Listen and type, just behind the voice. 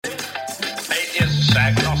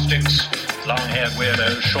agnostics, long-haired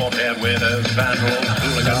weirdos, short-haired weirdos, vandals,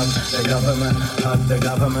 hooligans. The government, hug the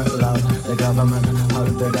government, love the government, hug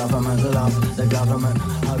the government, love the government,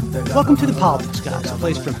 hug the government. Welcome to The Politics Guys, a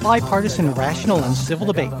place for bipartisan, rational, and civil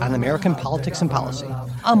debate on American politics and policy.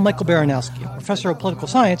 I'm Michael Baranowski, a professor of political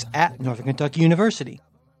science at Northern Kentucky University.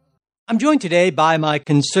 I'm joined today by my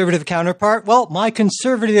conservative counterpart, my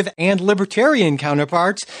conservative and libertarian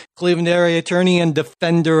counterparts, Cleveland area attorney and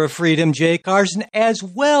defender of freedom, Jay Carson, as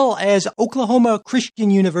well as Oklahoma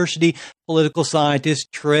Christian University political scientist,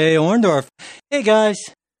 Trey Orndorff. Hey, guys.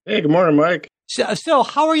 Hey, good morning, Mike. So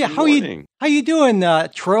how are you? How are you doing,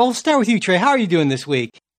 Trey? I'll start with you, Trey. How are you doing this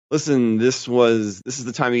week? Listen, this is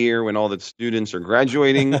the time of year when all the students are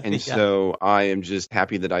graduating, and so I am just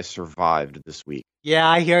happy that I survived this week. Yeah,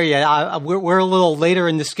 I hear you. We're a little later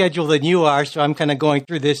in the schedule than you are, so I'm kind of going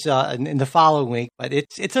through this in the following week. But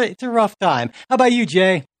it's a rough time. How about you,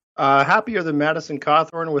 Jay? Happier than Madison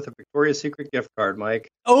Cawthorn with a Victoria's Secret gift card, Mike.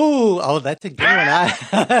 Oh, that's a good one.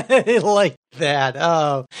 I like that.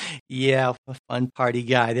 Oh, yeah, a fun party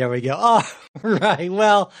guy. There we go. Oh, right.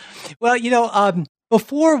 Well,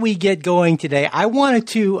 before we get going today, I wanted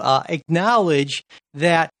to acknowledge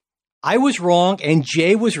that I was wrong and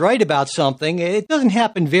Jay was right about something. It doesn't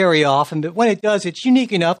happen very often, but when it does, it's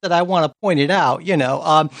unique enough that I want to point it out,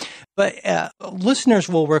 But listeners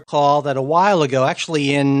will recall that a while ago,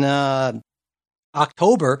 actually in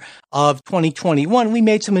October of 2021, we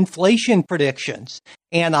made some inflation predictions.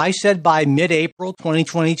 And I said by mid-April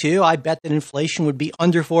 2022, I bet that inflation would be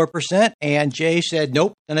under 4%. And Jay said,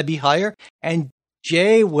 nope, going to be higher. And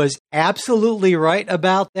Jay was absolutely right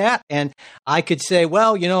about that. And I could say,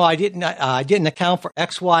 I didn't account for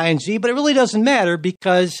X, Y, and Z, but it really doesn't matter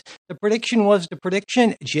because the prediction was the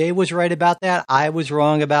prediction. Jay was right about that. I was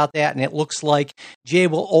wrong about that. And it looks like Jay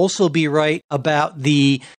will also be right about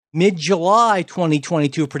the mid-July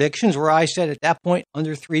 2022 predictions, where I said at that point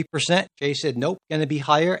under 3%. Jay said, nope, going to be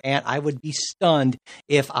higher. And I would be stunned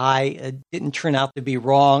if I didn't turn out to be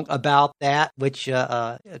wrong about that, which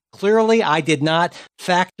clearly I did not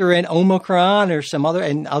factor in Omicron or some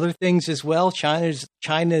other things as well. China's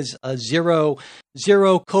zero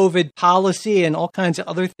COVID policy and all kinds of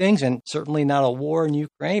other things, and certainly not a war in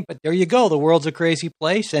Ukraine. But there you go. The world's a crazy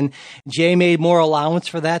place. And Jay made more allowance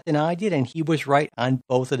for that than I did. And he was right on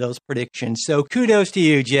both of those predictions. So kudos to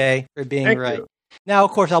you, Jay, for being Thank right. you. Now, of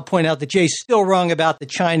course, I'll point out that Jay's still wrong about the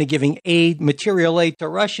China giving material aid to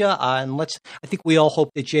Russia. I think we all hope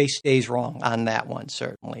that Jay stays wrong on that one,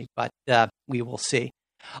 certainly. But we will see.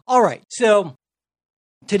 All right. So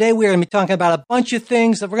today we're going to be talking about a bunch of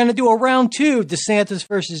things. We're going to do a round two, DeSantis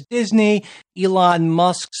versus Disney, Elon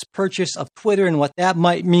Musk's purchase of Twitter and what that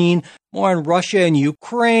might mean, more on Russia and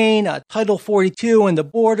Ukraine, Title 42 and the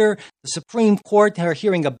border, the Supreme Court are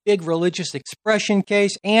hearing a big religious expression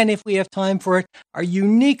case, and if we have time for it, our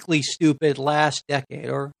uniquely stupid last decade,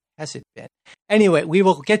 or has it been? Anyway, we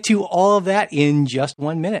will get to all of that in just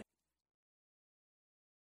 1 minute.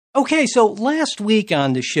 Okay, so last week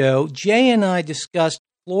on the show, Jay and I discussed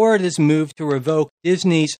Florida's move to revoke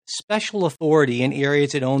Disney's special authority in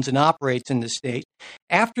areas it owns and operates in the state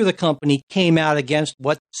after the company came out against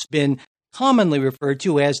what's been commonly referred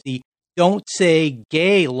to as the Don't Say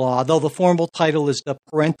Gay law, though the formal title is the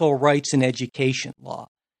Parental Rights in Education law.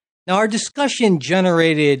 Now, our discussion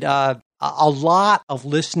generated a lot of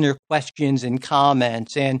listener questions and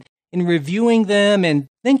comments, and in reviewing them and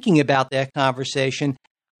thinking about that conversation,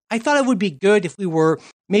 I thought it would be good if we were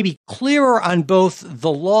maybe clearer on both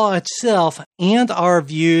the law itself and our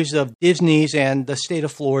views of Disney's and the state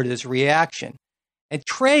of Florida's reaction. And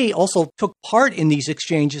Trey also took part in these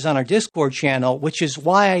exchanges on our Discord channel, which is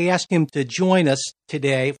why I asked him to join us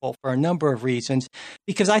today, for a number of reasons,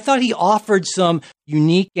 because I thought he offered some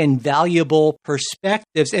unique and valuable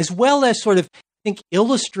perspectives, as well as sort of,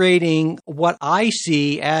 illustrating what I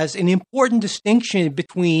see as an important distinction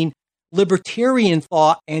between libertarian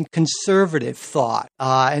thought and conservative thought.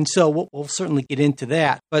 And so we'll certainly get into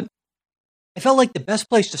that. But I felt like the best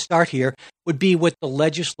place to start here would be with the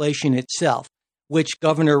legislation itself, which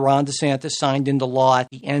Governor Ron DeSantis signed into law at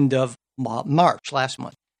the end of March last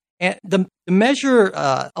month. And the measure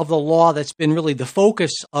of the law that's been really the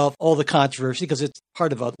focus of all the controversy, because it's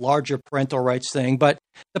part of a larger parental rights thing, but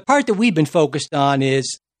the part that we've been focused on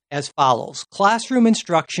is as follows. Classroom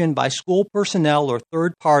instruction by school personnel or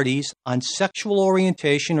third parties on sexual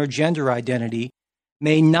orientation or gender identity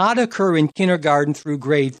may not occur in kindergarten through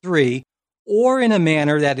grade 3 or in a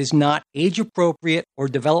manner that is not age appropriate or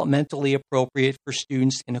developmentally appropriate for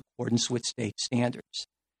students in accordance with state standards.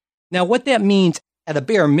 Now, what that means at a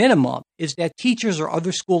bare minimum, is that teachers or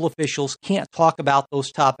other school officials can't talk about those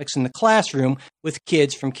topics in the classroom with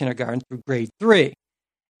kids from kindergarten through grade 3.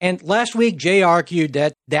 And last week, Jay argued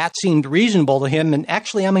that that seemed reasonable to him, and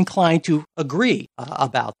actually I'm inclined to agree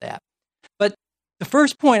about that. But the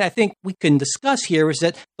first point I think we can discuss here is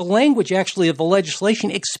that the language actually of the legislation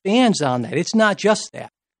expands on that. It's not just that,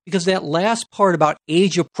 because that last part about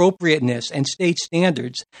age appropriateness and state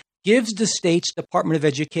standards gives the state's Department of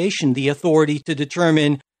Education the authority to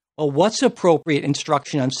determine, well, what's appropriate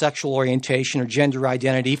instruction on sexual orientation or gender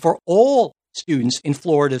identity for all students in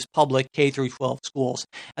Florida's public K through 12 schools.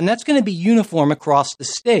 And that's going to be uniform across the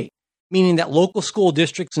state, meaning that local school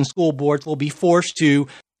districts and school boards will be forced to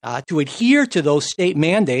adhere to those state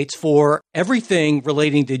mandates for everything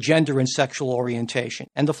relating to gender and sexual orientation.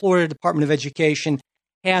 And the Florida Department of Education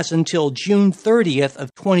has until June 30th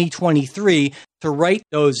of 2023 to write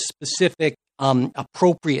those specific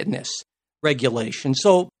appropriateness regulations.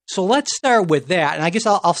 So let's start with that. And I guess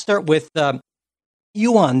I'll start with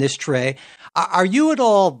you on this, Trey. Are you at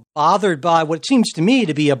all bothered by what seems to me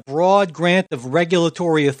to be a broad grant of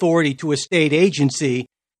regulatory authority to a state agency?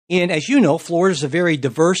 And as you know, Florida is a very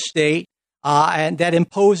diverse state, and that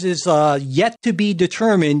imposes yet to be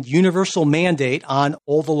determined universal mandate on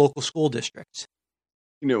all the local school districts.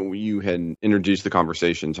 You know, you had introduced the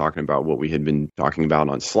conversation talking about what we had been talking about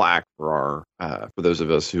on Slack for those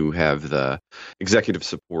of us who have the executive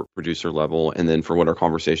support producer level, and then for what our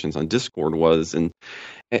conversations on Discord was. And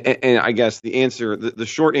I guess the answer, the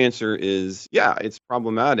short answer is, yeah, it's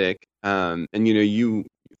problematic. And,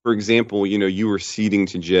 for example, you were ceding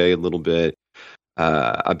to Jay a little bit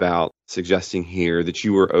about suggesting here that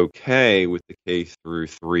you were okay with the K through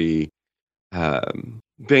 3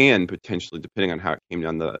 ban potentially, depending on how it came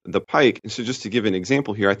down the pike. And so just to give an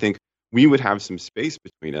example here, I think we would have some space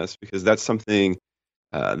between us, because that's something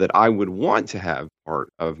that I would want to have part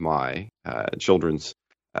of my children's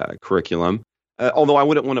curriculum, although I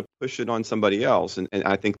wouldn't want to push it on somebody else. And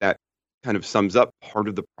I think that kind of sums up part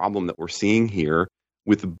of the problem that we're seeing here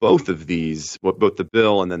with both of these, both the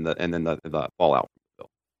bill and then the fallout from the bill.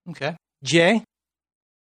 Okay. Jay?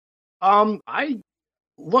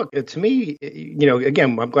 Look, to me,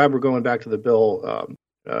 again, I'm glad we're going back to the bill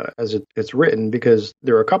as it's written, because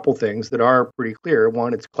there are a couple things that are pretty clear.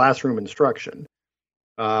 One, it's classroom instruction,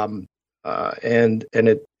 and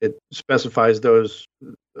it specifies those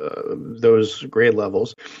grade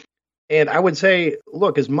levels. And I would say,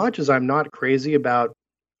 look, as much as I'm not crazy about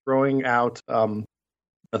throwing out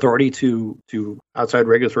authority to outside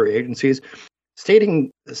regulatory agencies,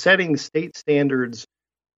 setting state standards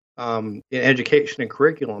in education and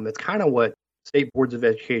curriculum, it's kind of what state boards of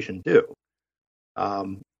education do,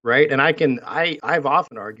 right? And I've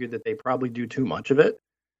often argued that they probably do too much of it,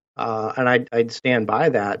 and I'd stand by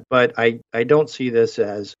that. But I don't see this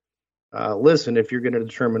as, listen, if you're going to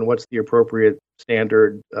determine what's the appropriate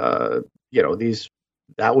standard, that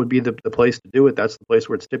would be the place to do it. That's the place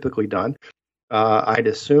where it's typically done. I'd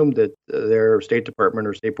assume that their State Department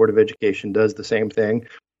or State Board of Education does the same thing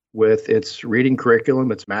with its reading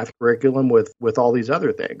curriculum, its math curriculum, with all these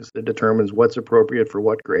other things that determines what's appropriate for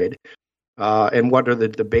what grade, and what are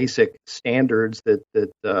the basic standards that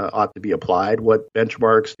ought to be applied, what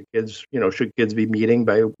benchmarks the kids, should kids be meeting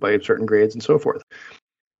by certain grades and so forth.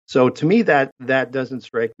 So to me, that doesn't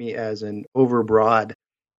strike me as an overbroad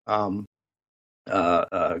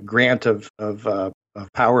grant of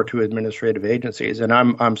power to administrative agencies, and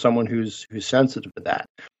I'm someone who's sensitive to that.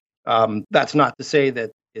 That's not to say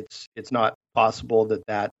that it's not possible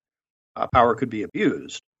that power could be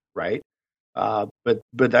abused, right? But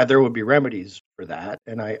that there would be remedies for that,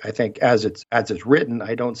 and I think as it's written,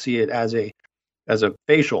 I don't see it as a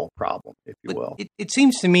facial problem, if you will. It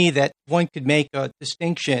seems to me that one could make a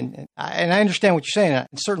distinction, and I understand what you're saying, and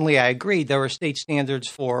certainly I agree. There are state standards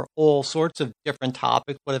for all sorts of different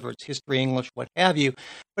topics, whether it's history, English, what have you.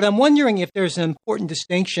 But I'm wondering if there's an important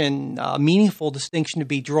distinction, a meaningful distinction to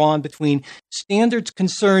be drawn between standards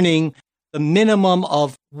concerning the minimum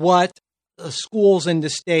of what schools in the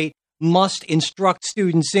state must instruct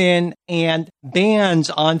students in, and bans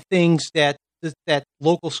on things that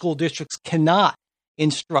local school districts cannot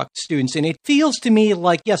instruct students in. It feels to me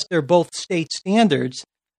like, yes, they're both state standards,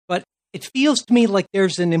 but it feels to me like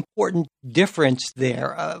there's an important difference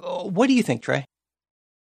there. What do you think, Trey?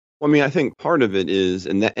 Well, I mean, I think part of it is,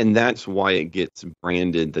 and that's why it gets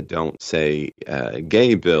branded the Don't Say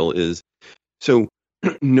Gay bill, is so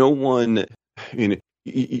no one,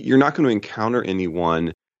 you're not going to encounter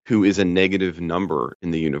anyone who is a negative number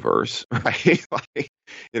in the universe, right?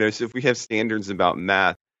 So if we have standards about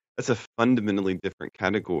math, that's a fundamentally different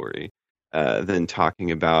category than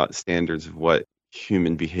talking about standards of what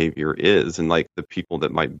human behavior is and like the people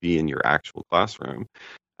that might be in your actual classroom.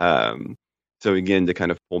 So again, to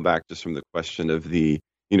kind of pull back just from the question of the,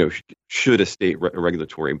 should a state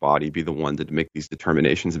regulatory body be the one to make these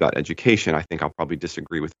determinations about education? I think I'll probably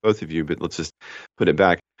disagree with both of you, but let's just put it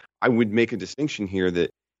back. I would make a distinction here that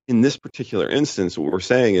in this particular instance, what we're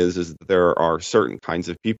saying is that there are certain kinds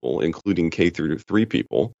of people, including K through 3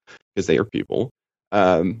 people, because they are people,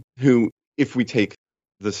 who, if we take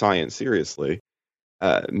the science seriously,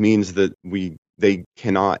 means that they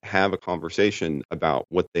cannot have a conversation about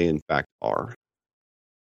what they in fact are.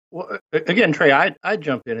 Well, again, Trey, I'd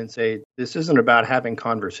jump in and say this isn't about having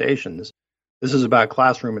conversations. This is about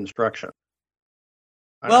classroom instruction.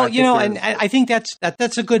 Well, and I think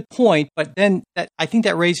that's a good point. But then I think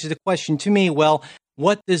that raises the question to me, well,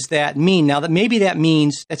 what does that mean? Now, that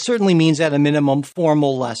certainly means at a minimum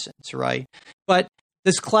formal lessons, right? But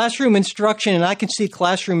does classroom instruction, and I can see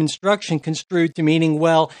classroom instruction construed to meaning,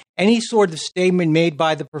 well, any sort of statement made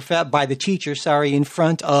by the teacher, in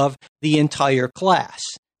front of the entire class.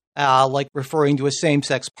 Like referring to a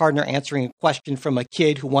same-sex partner, answering a question from a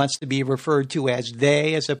kid who wants to be referred to as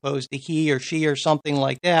they as opposed to he or she or something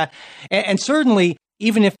like that. And certainly,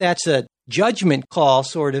 even if that's a judgment call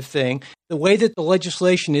sort of thing, the way that the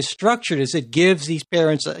legislation is structured is it gives these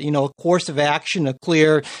parents, a course of action,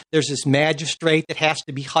 there's this magistrate that has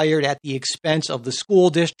to be hired at the expense of the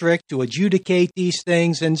school district to adjudicate these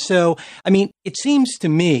things. And so, it seems to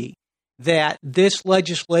me that this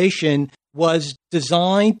legislation was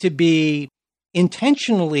designed to be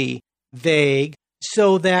intentionally vague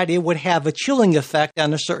so that it would have a chilling effect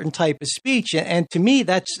on a certain type of speech. And to me,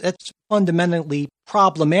 that's fundamentally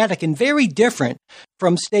problematic and very different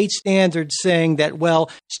from state standards saying that, well,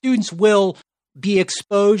 students will be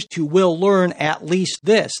exposed to, will learn at least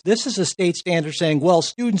this. This is a state standard saying, well,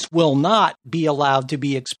 students will not be allowed to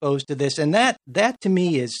be exposed to this. And that to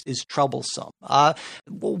me is troublesome.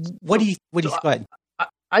 What do you go ahead.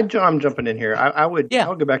 I'm jumping in here. I would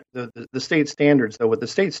go back to the state standards, though. What the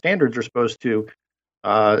state standards are supposed to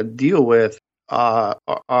deal with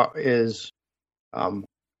is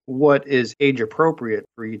what is age appropriate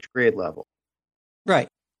for each grade level. Right.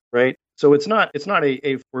 So it's not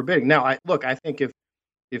a forbidding. Now, I think if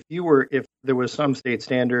there was some state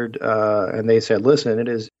standard and they said, listen, it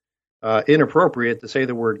is inappropriate to say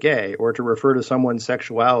the word gay or to refer to someone's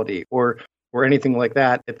sexuality or anything like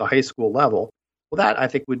that at the high school level. Well, that I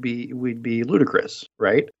think would be ludicrous,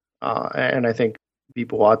 right? And I think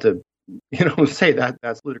people ought to, say that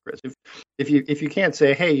that's ludicrous. If you can't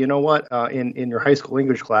say, hey, you know what, in your high school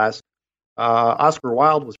English class, Oscar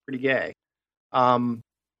Wilde was pretty gay. That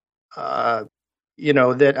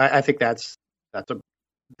I think that's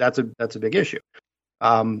a big issue,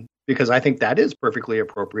 because I think that is perfectly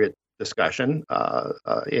appropriate discussion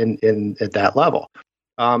in at that level.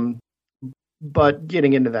 But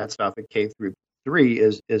getting into that stuff at K through 3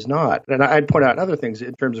 is not. And I'd point out other things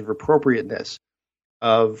in terms of appropriateness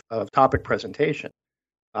of topic presentation.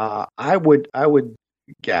 I would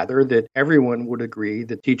gather that everyone would agree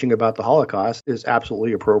that teaching about the Holocaust is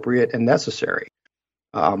absolutely appropriate and necessary.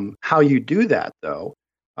 How you do that, though,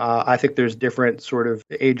 I think there's different sort of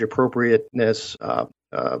age appropriateness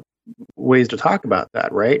ways to talk about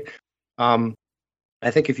that, right? I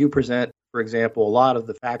think if you present, for example, a lot of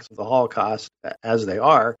the facts of the Holocaust as they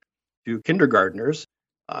are to kindergartners,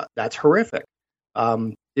 that's horrific.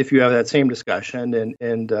 If you have that same discussion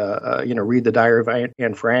and read the Diary of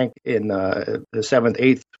Anne Frank in the 7th,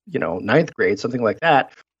 8th, 9th grade, something like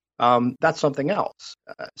that, that's something else.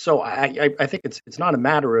 So I think it's not a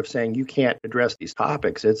matter of saying you can't address these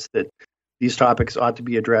topics. It's that these topics ought to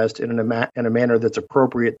be addressed in a manner that's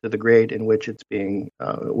appropriate to the grade in which it's being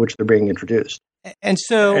which they're being introduced. And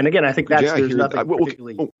again, I think there's nothing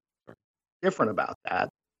particularly different about that.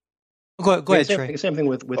 Go ahead, Trey. Same thing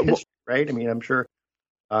with history, right? I'm sure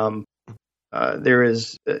there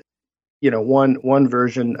is one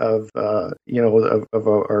version of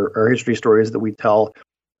our history stories that we tell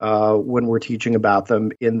when we're teaching about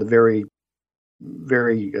them in the very,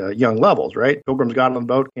 very young levels, right? Pilgrims got on the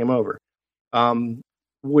boat, came over.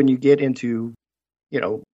 When you get into,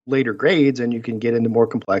 later grades and you can get into more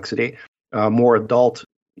complexity, more adult,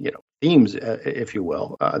 themes, if you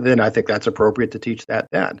will, then I think that's appropriate to teach that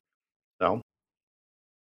then. So.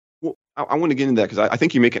 Well, I want to get into that because I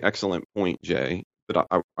think you make an excellent point, Jay, but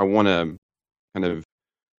I want to kind of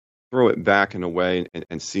throw it back in a way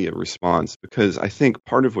and see a response, because I think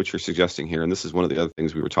part of what you're suggesting here, and this is one of the other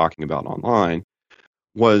things we were talking about online,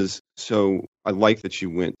 was, so I like that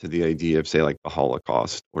you went to the idea of, say, like the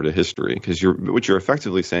Holocaust or the history, because what you're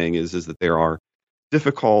effectively saying is that there are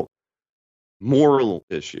difficult moral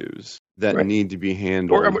issues that Right. need to be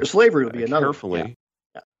handled Or slavery would be another carefully.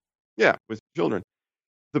 Yeah. Yeah, with children.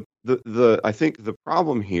 I think the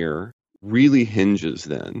problem here really hinges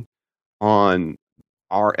then on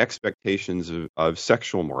our expectations of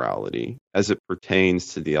sexual morality as it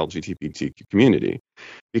pertains to the LGBTQ community.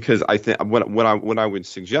 Because I think what I would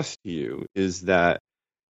suggest to you is that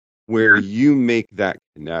where you make that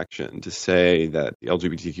connection to say that the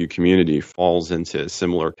LGBTQ community falls into a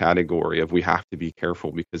similar category of we have to be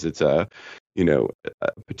careful because it's a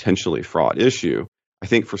potentially fraught issue. I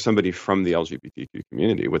think for somebody from the LGBTQ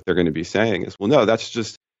community, what they're going to be saying is, well, no, that's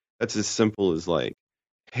as simple as like,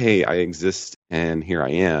 hey, I exist and here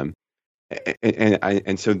I am.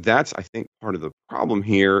 And so that's, I think, part of the problem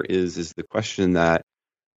here is the question that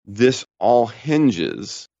this all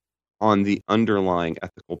hinges on the underlying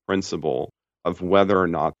ethical principle of whether or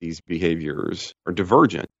not these behaviors are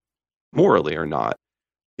divergent morally or not.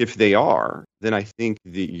 If they are, then I think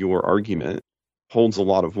that your argument holds a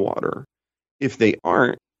lot of water. If they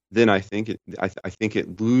aren't, then I think it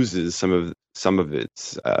loses some of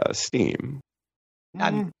its steam.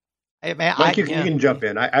 Mike, you can jump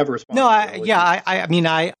in. I have a response. No,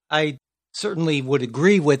 I certainly would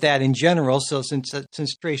agree with that in general. So since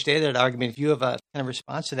Trey stated that argument, if you have a kind of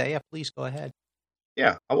response to that, yeah, please go ahead.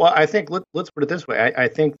 Yeah, well, I think let's put it this way. I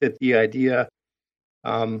think that the idea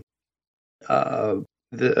of the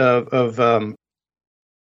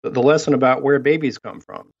lesson about where babies come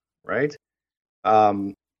from, right?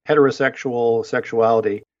 Heterosexual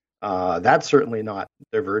sexuality, that's certainly not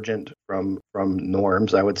divergent from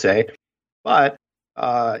norms, I would say. But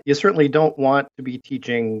you certainly don't want to be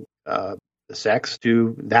teaching sex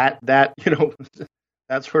to that that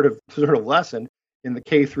sort of lesson in the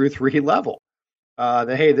K through 3 level.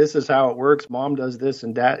 Hey, this is how it works. Mom does this,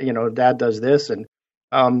 and dad does this, and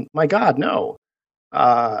my God, no.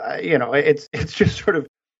 It's just sort of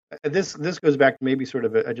this goes back to maybe sort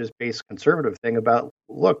of a just base conservative thing about,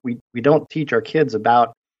 look, we don't teach our kids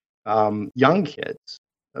about young kids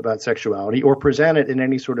about sexuality or present it in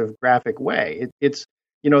any sort of graphic way. It's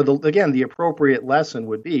the appropriate lesson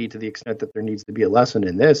would be, to the extent that there needs to be a lesson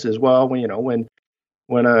in this, as well, when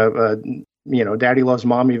daddy loves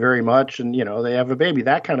mommy very much and they have a baby,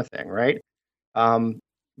 that kind of thing, right?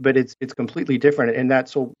 But it's completely different. And that,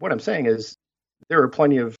 so what I'm saying is there are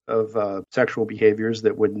plenty of sexual behaviors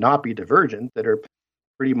that would not be divergent, that are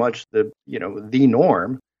pretty much the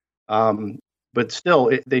norm, but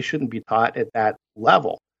still they shouldn't be taught at that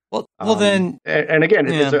level. Well, then, and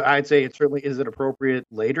again, I'd say it certainly is it appropriate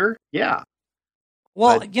later. Yeah.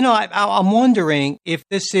 Well, I'm wondering if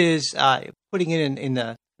this is putting it in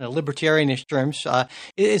the libertarianist terms.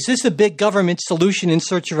 Is this a big government solution in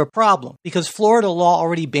search of a problem? Because Florida law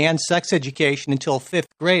already bans sex education until 5th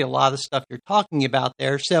grade, a lot of the stuff you're talking about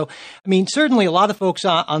there. So, I mean, certainly a lot of folks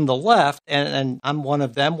on the left, and I'm one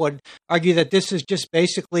of them, would argue that this is just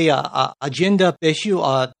basically a ginned-up issue,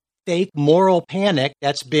 fake moral panic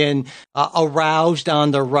that's been aroused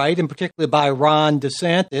on the right, and particularly by Ron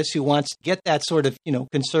DeSantis, who wants to get that sort of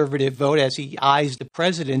conservative vote as he eyes the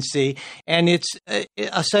presidency. And it's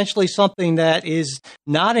essentially something that is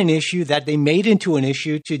not an issue that they made into an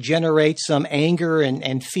issue to generate some anger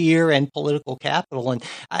and fear and political capital. And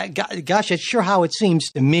gosh, that's sure how it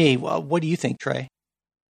seems to me. What do you think, Trey?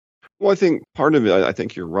 Well, I think part of it, I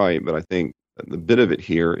think you're right, but I think the bit of it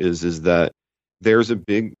here is that there's a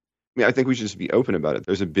big, I think we should just be open about it.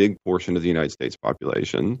 There's a big portion of the United States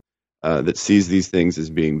population that sees these things as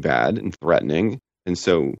being bad and threatening. And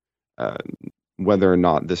so whether or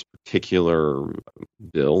not this particular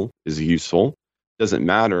bill is useful doesn't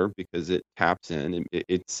matter, because it taps in.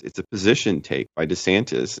 It's a position take by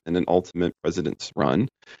DeSantis in an ultimate president's run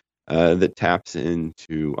that taps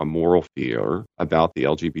into a moral fear about the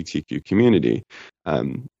LGBTQ community.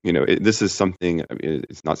 This is something,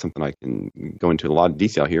 it's not something I can go into a lot of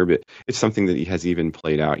detail here, but it's something that has even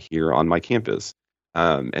played out here on my campus.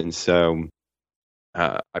 And so,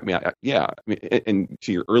 and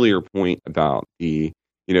to your earlier point about is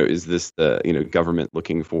this the, government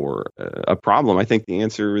looking for a problem? I think the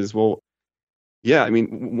answer is, well, yeah. I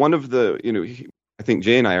mean, one of the, I think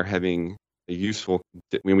Jay and I are having we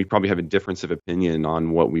probably have a difference of opinion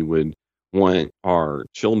on what we would want our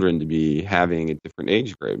children to be having at different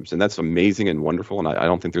age groups. And that's amazing and wonderful. And I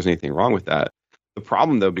don't think there's anything wrong with that. The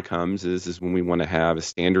problem, though, becomes is when we want to have a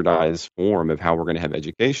standardized form of how we're going to have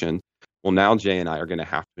education. Well, now Jay and I are going to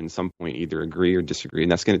have to, in some point, either agree or disagree.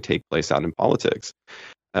 And that's going to take place out in politics.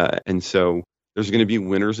 And so there's going to be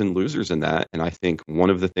winners and losers in that. And I think one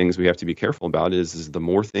of the things we have to be careful about is the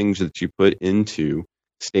more things that you put into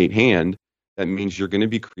state hand, that means you're going to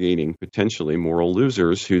be creating potentially moral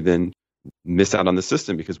losers who then miss out on the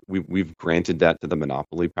system because we've granted that to the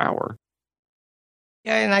monopoly power.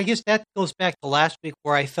 Yeah, and I guess that goes back to last week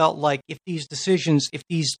where I felt like if these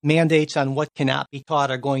mandates on what cannot be taught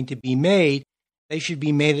are going to be made, they should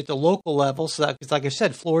be made at the local level. So, because like I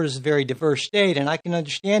said, Florida is a very diverse state, and I can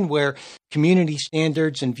understand where community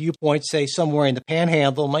standards and viewpoints, say somewhere in the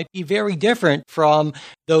Panhandle, might be very different from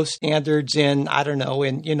those standards in, I don't know,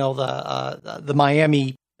 in the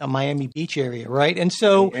Miami Beach area, right? And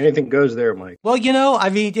so anything goes there, Mike. Well,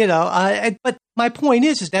 but my point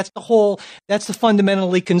is that's the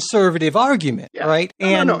fundamentally conservative argument, right?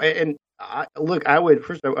 No. And look, I want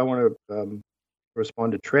to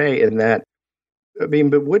respond to Trey in that. I mean,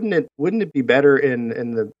 but wouldn't it be better in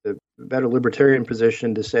the better libertarian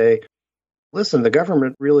position to say, listen, the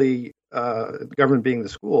government really, the government being the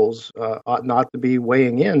schools, ought not to be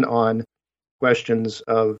weighing in on questions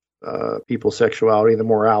of people's sexuality and the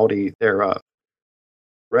morality thereof,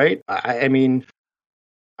 right? I mean,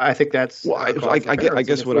 I think that's I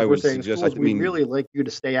guess what I would suggest. We'd really like you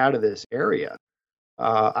to stay out of this area.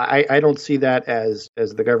 I don't see that as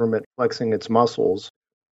the government flexing its muscles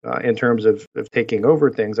in terms of taking over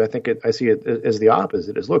things. I see it as the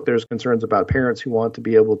opposite. Look, there's concerns about parents who want to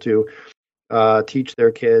be able to teach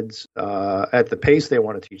their kids at the pace they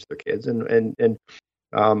want to teach their kids, and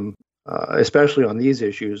especially on these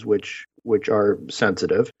issues, which are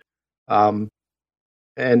sensitive. And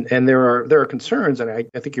there are concerns, and I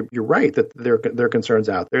think you're right that there are concerns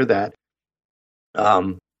out there that,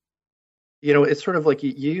 it's sort of like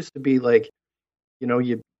you used to be like,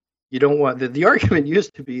 you don't want the argument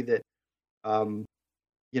used to be that, the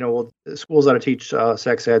schools ought to teach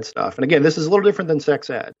sex ed stuff. And again, this is a little different than sex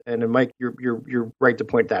ed. And Mike, you're right to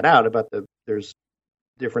point that out about there's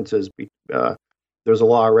differences. There's a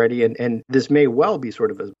law already, and this may well be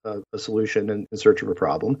sort of a solution in search of a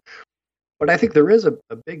problem. But I think there is a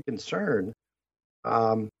big concern.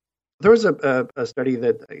 There was a study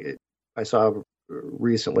that I saw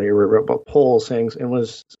recently, or a poll saying it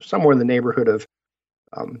was somewhere in the neighborhood of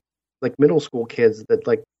like middle school kids that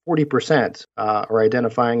like 40% are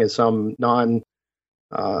identifying as some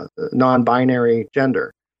non-binary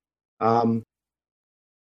gender. And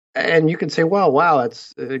you can say, well, wow,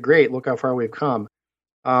 that's great. Look how far we've come.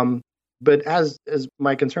 But as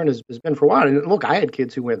my concern has been for a while, and look, I had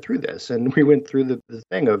kids who went through this, and we went through the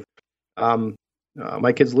thing of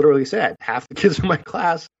my kids literally said half the kids in my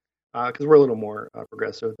class, because we're a little more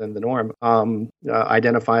progressive than the norm,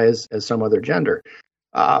 identify as some other gender.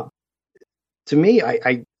 To me,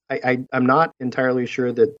 I'm not entirely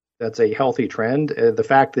sure that that's a healthy trend. The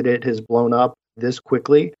fact that it has blown up this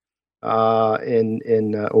quickly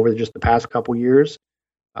in over just the past couple years,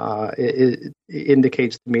 it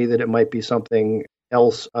indicates to me that it might be something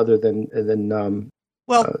else other than.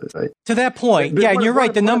 To that point, and you're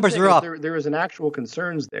right. The numbers are up. There is an actual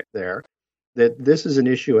concerns there that this is an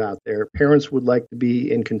issue out there. Parents would like to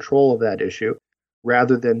be in control of that issue,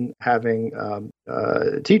 rather than having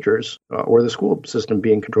teachers or the school system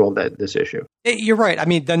be in control of this issue. You're right. I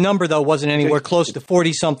mean, the number, though, wasn't anywhere close to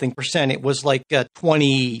 40-something percent. It was like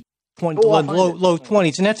 20, low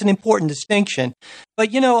 20s, and that's an important distinction. But,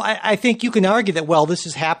 I think you can argue that, well, this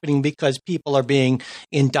is happening because people are being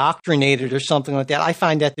indoctrinated or something like that. I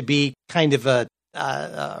find that to be kind of a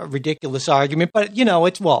ridiculous argument, but,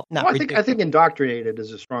 it's, not ridiculous. I think indoctrinated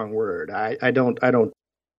is a strong word. I don't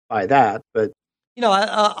buy that, but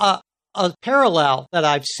a parallel that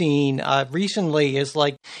I've seen recently is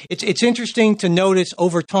like it's interesting to notice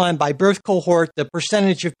over time by birth cohort the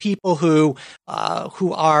percentage of people who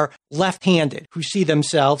are left-handed, who see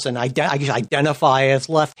themselves and identify as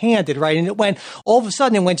left-handed, right? And all of a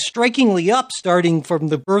sudden it went strikingly up, starting from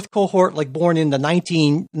the birth cohort like born in the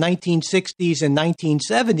 1960s and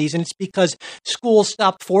 1970s, and it's because schools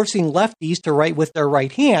stopped forcing lefties to write with their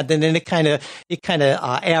right hand, and then it kind of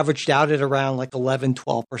averaged out at around like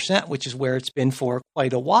 11-12%, which is where it's been for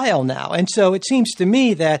quite a while now. And so it seems to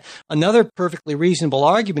me that another perfectly reasonable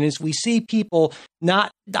argument is we see people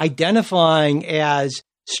not identifying as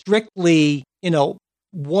strictly,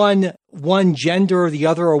 one gender or the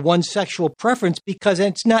other, or one sexual preference, because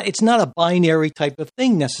it's not a binary type of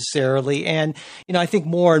thing necessarily. And, I think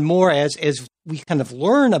more and more as we kind of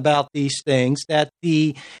learn about these things, that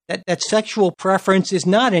that sexual preference is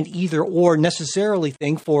not an either or necessarily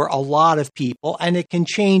thing for a lot of people, and it can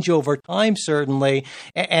change over time, certainly.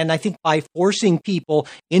 And I think by forcing people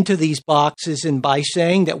into these boxes and by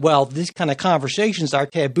saying that, well, these kind of conversations are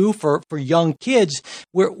taboo for young kids,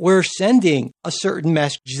 we're sending a certain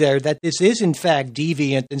message there that this is in fact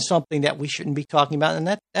deviant and something that we shouldn't be talking about,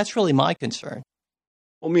 and that's really my concern.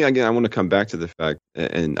 Well, again, I want to come back to the fact,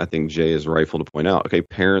 and I think Jay is rightful to point out, okay,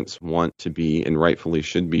 parents want to be and rightfully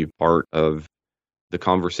should be part of the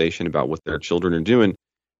conversation about what their children are doing.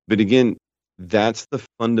 But again, that's the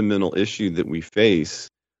fundamental issue that we face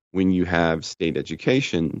when you have state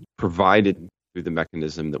education provided through the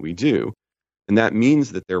mechanism that we do. And that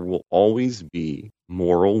means that there will always be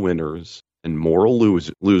moral winners and moral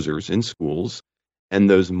losers in schools. And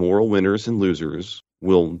those moral winners and losers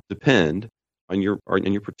will depend on your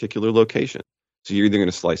particular location. So you're either going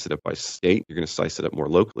to slice it up by state, you're going to slice it up more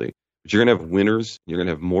locally, but you're going to have winners, you're going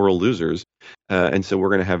to have moral losers. And so we're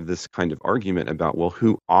going to have this kind of argument about, well,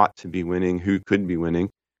 who ought to be winning, who could be winning.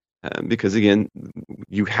 Because again,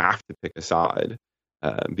 you have to pick a side.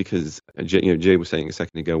 Because Jay was saying a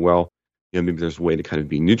second ago, well, maybe there's a way to kind of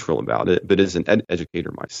be neutral about it. But as an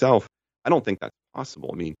educator myself, I don't think that's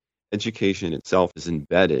possible. I mean, education itself is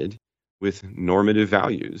embedded with normative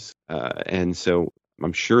values. And so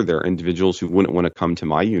I'm sure there are individuals who wouldn't want to come to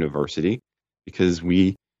my university because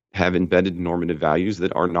we have embedded normative values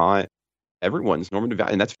that are not everyone's normative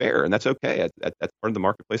value. And that's fair. And that's okay. That's part of the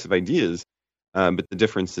marketplace of ideas. But the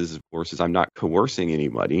difference is, of course, I'm not coercing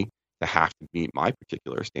anybody to have to meet my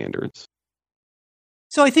particular standards.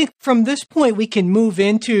 So I think from this point, we can move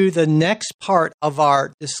into the next part of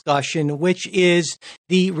our discussion, which is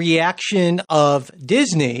the reaction of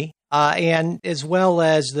Disney, and as well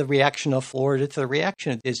as the reaction of Florida to the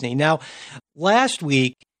reaction of Disney. Now, last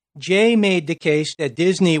week, Jay made the case that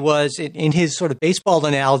Disney was, in his sort of baseball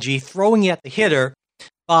analogy, throwing at the hitter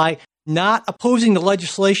by not opposing the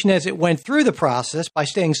legislation as it went through the process by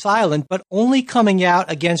staying silent, but only coming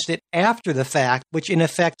out against it after the fact, which in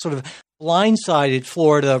effect sort of blindsided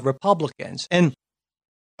Florida Republicans. And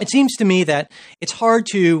it seems to me that it's hard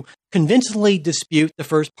to convincingly dispute the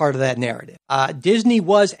first part of that narrative. Disney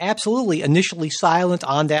was absolutely initially silent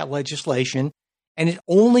on that legislation, and it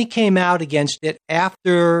only came out against it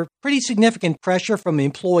after pretty significant pressure from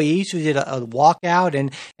employees who did a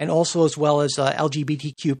walkout and also as well as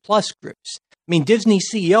LGBTQ plus groups. I mean, Disney's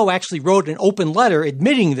CEO actually wrote an open letter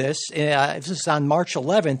admitting this. This is on March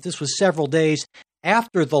 11th. This was several days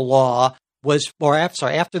after the law was,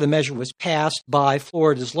 after the measure was passed by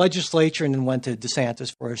Florida's legislature and then went to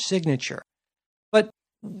DeSantis for his signature. But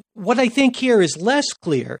what I think here is less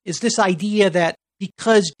clear is this idea that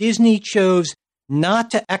because Disney chose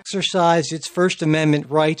not to exercise its First Amendment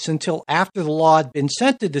rights until after the law had been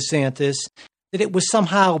sent to DeSantis, that it was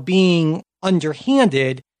somehow being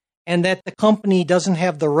underhanded and that the company doesn't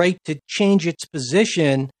have the right to change its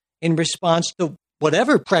position in response to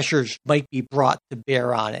whatever pressures might be brought to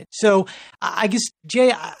bear on it. So I guess,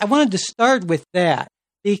 Jay, I wanted to start with that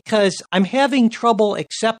because I'm having trouble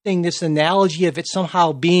accepting this analogy of it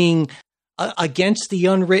somehow being against the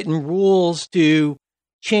unwritten rules to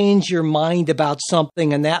change your mind about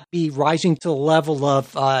something and that be rising to the level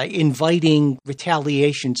of inviting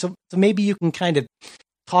retaliation. So maybe you can kind of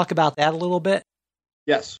talk about that a little bit.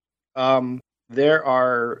 Yes. There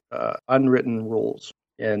are unwritten rules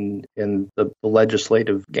in the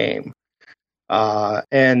legislative game.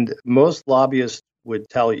 And most lobbyists would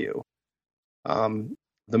tell you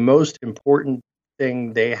the most important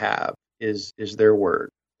thing they have is their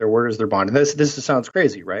word. Their word is their bond. And this sounds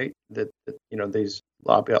crazy, right? That these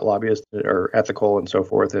lobbyists are ethical and so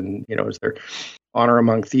forth, and is their honor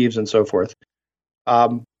among thieves and so forth.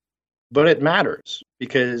 But it matters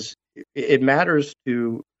because it matters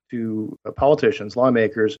to politicians,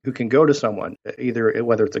 lawmakers who can go to someone, either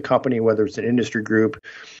whether it's a company, whether it's an industry group,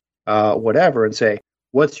 whatever, and say,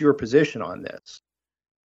 "What's your position on this?"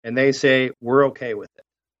 And they say, "We're okay with it,"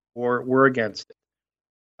 or "We're against it."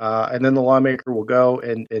 And then the lawmaker will go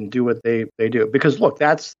and do what they do. Because look,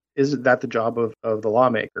 isn't that the job of the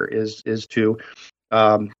lawmaker is to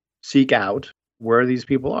seek out where these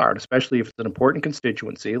people are, and especially if it's an important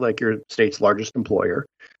constituency like your state's largest employer,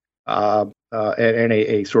 and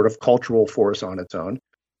a sort of cultural force on its own.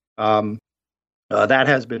 That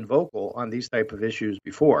has been vocal on these type of issues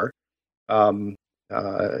before.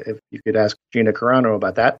 If you could ask Gina Carano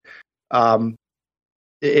about that,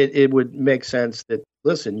 it would make sense that,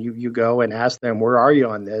 listen, you go and ask them, where are you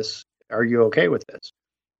on this? Are you okay with this?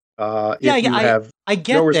 I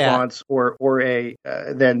get no response that.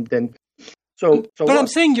 But I'm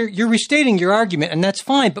saying you're restating your argument, and that's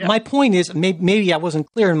fine. But my point is, maybe I wasn't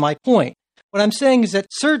clear in my point. What I'm saying is that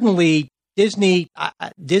certainly Disney,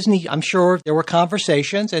 I'm sure there were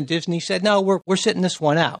conversations, and Disney said, no, we're sitting this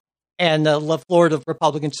one out. And the Florida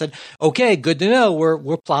Republicans said, okay, good to know.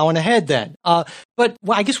 We're plowing ahead then. But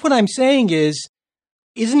I guess what I'm saying is,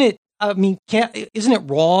 isn't it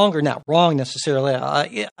wrong, or not wrong necessarily?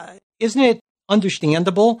 Isn't it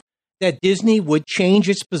understandable that Disney would change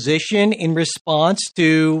its position in response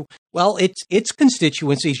to, well, its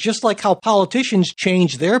constituencies, just like how politicians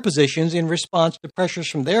change their positions in response to pressures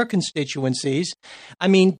from their constituencies. I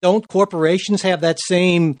mean, don't corporations have that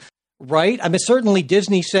same right? I mean, certainly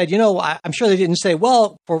Disney said, I'm sure they didn't say,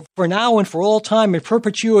 well, for now and for all time in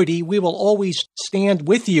perpetuity, we will always stand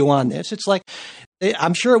with you on this. It's like,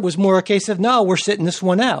 I'm sure it was more a case of, no, we're sitting this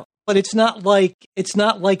one out. But it's not like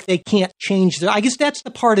they can't change their. I guess that's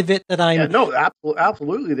the part of it that I'm. Yeah, no,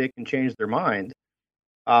 absolutely, they can change their mind.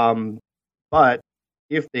 But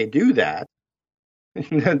if they do that,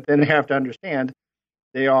 then they have to understand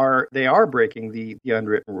they are breaking the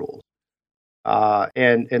unwritten rules,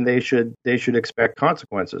 and they should expect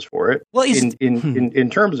consequences for it. Well, in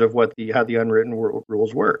terms of how the unwritten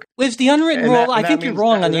rules work. With the unwritten rule, I think you're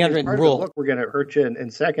wrong on the unwritten rule. Look, we're going to hurt you,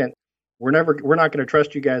 and second, we're not going to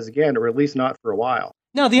trust you guys again, or at least not for a while.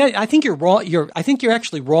 No, I think you're wrong. I think you're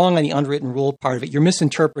actually wrong on the unwritten rule part of it. You're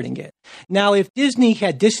misinterpreting it. Now, if Disney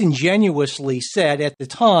had disingenuously said at the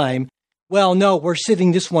time, well, no, we're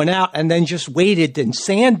sitting this one out, and then just waited and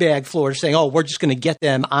sandbagged Florida, saying, oh, we're just going to get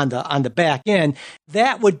them on the back end,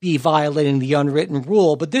 that would be violating the unwritten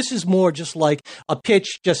rule. But this is more just like a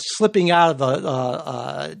pitch just slipping out of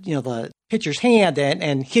the pitcher's hand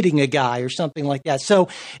and hitting a guy or something like that. So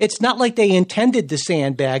it's not like they intended to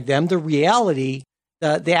sandbag them. The reality,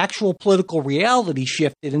 the actual political reality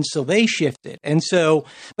shifted, and so they shifted. And so,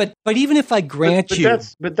 but even if I grant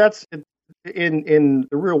that's in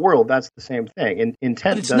the real world, that's the same thing.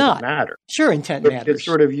 Intent doesn't matter. Sure, intent matters. It's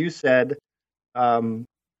sort of, you said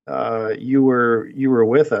you were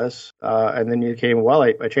with us, and then you came. Well,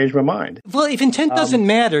 I changed my mind. Well, if intent doesn't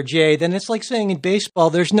matter, Jay, then it's like saying in baseball,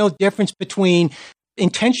 there's no difference between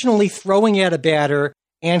intentionally throwing at a batter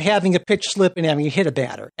and having a pitch slip and having you hit a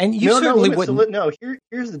batter. And you certainly wouldn't.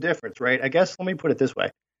 Here's the difference, right? I guess let me put it this way: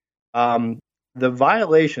 the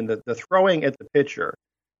violation, the throwing at the pitcher,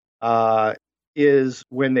 is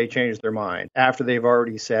when they change their mind after they've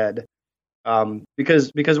already said,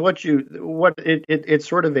 because it's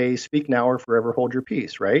sort of a speak now or forever hold your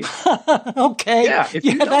peace, right? Okay. Yeah.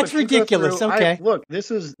 That's ridiculous. Okay. Look,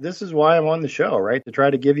 this is why I'm on the show, right? To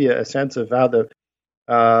try to give you a sense of how the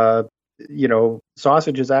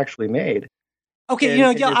sausage is actually made. Okay,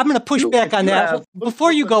 I'm going to push back on that.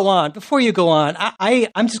 Before you go on,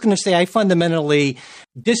 I'm just going to say I fundamentally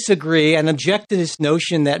disagree and object to this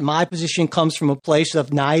notion that my position comes from a place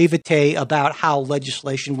of naivete about how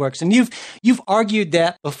legislation works. And you've argued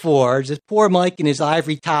that before. Just poor Mike in his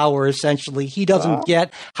ivory tower, essentially. He doesn't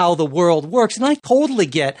get how the world works. And I totally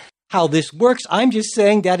get how this works. I'm just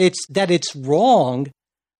saying that it's wrong.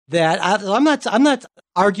 I'm not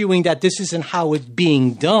arguing that this isn't how it's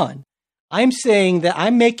being done. I'm saying that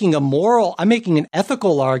I'm making an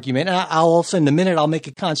ethical argument. And I'll also, in a minute, I'll make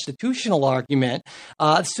a constitutional argument.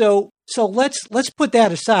 So let's put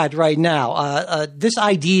that aside right now. This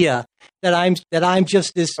idea that I'm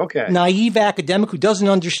just this naive academic who doesn't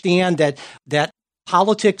understand that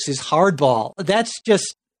politics is hardball. That's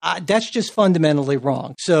just fundamentally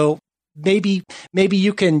wrong. So maybe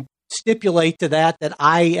you can stipulate to that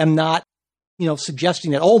I am not,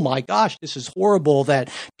 suggesting that, oh my gosh, this is horrible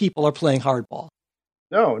that people are playing hardball.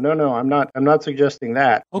 No, I'm not suggesting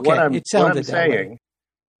that. Okay, what I'm saying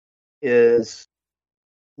is,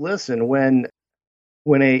 listen, when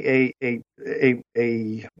a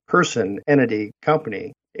person, entity,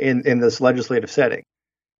 company in this legislative setting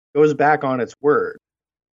goes back on its word,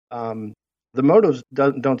 the motives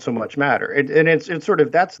don't so much matter, and it's sort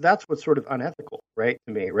of that's what's sort of unethical, right,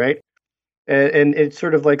 to me, right, and it's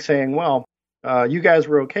sort of like saying, well, you guys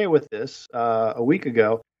were okay with this a week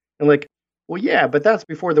ago, and like, well, yeah, but that's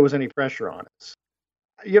before there was any pressure on us.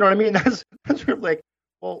 You know what I mean? That's sort of like,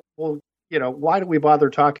 well, why do we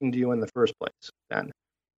bother talking to you in the first place then?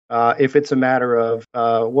 If it's a matter of,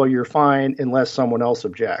 well, you're fine unless someone else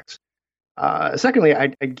objects. Secondly, I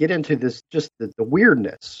get into this just the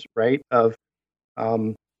weirdness, right, of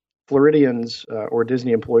Floridians or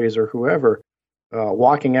Disney employees or whoever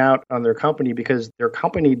walking out on their company because their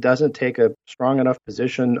company doesn't take a strong enough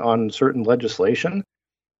position on certain legislation.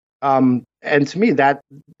 And to me,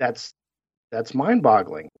 that's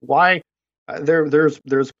mind-boggling. Why? There's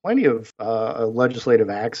plenty of legislative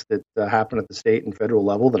acts that happen at the state and federal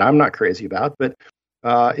level that I'm not crazy about, but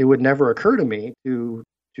it would never occur to me to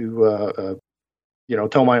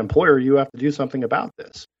tell my employer, you have to do something about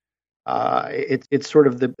this. It's sort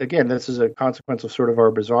of this is a consequence of sort of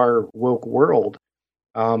our bizarre woke world,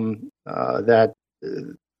 that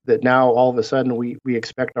now all of a sudden we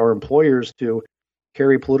expect our employers to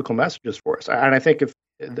carry political messages for us. And I think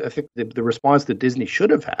the response that Disney should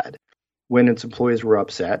have had when its employees were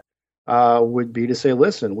upset would be to say,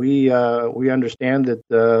 listen, we understand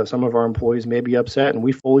that some of our employees may be upset, and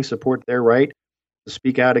we fully support their right to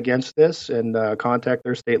speak out against this and contact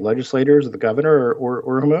their state legislators, or the governor,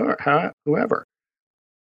 or whoever.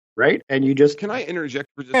 Right? And you just Can I interject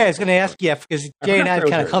for just? I was going to ask you because Jay and I have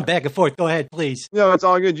kind of come back and forth. Go ahead, please. No, it's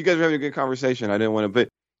all good. You guys are having a good conversation. I didn't want to, but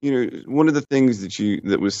one of the things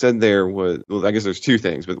that was said there was, well, I guess there's two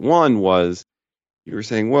things, but one was you were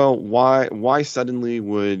saying, well, why suddenly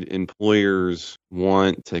would employers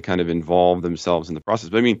want to kind of involve themselves in the process?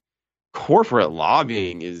 But I mean, corporate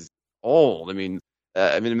lobbying is old. I mean,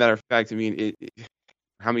 a matter of fact,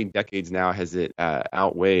 how many decades now has it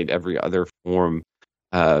outweighed every other form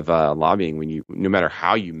of lobbying no matter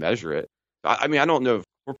how you measure it? I don't know if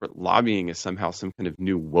corporate lobbying is somehow some kind of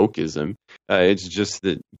new wokeism. It's just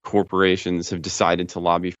that corporations have decided to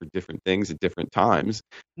lobby for different things at different times.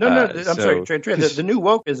 No, I'm sorry, Trey. The new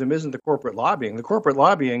wokeism isn't the corporate lobbying. The corporate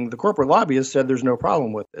lobbyists said there's no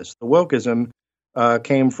problem with this. The wokeism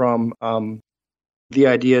came from the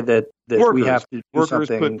idea that we have to do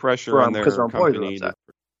something put pressure on their company.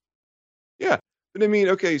 Yeah. But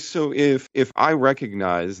okay, so if I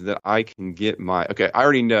recognize that I can get I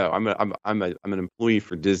already know I'm an employee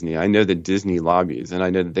for Disney. I know that Disney lobbies, and I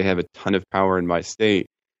know that they have a ton of power in my state.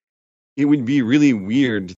 It would be really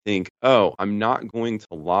weird to think, oh, I'm not going to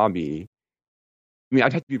lobby.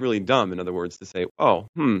 I'd have to be really dumb, in other words, to say,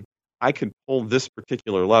 I could pull this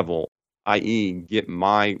particular level, i.e., get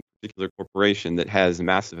my particular corporation that has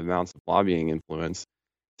massive amounts of lobbying influence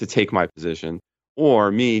to take my position.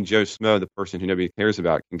 Or me, Joe Smo, the person who nobody cares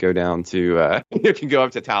about, can go down to can go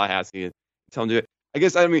up to Tallahassee and tell them to do it. I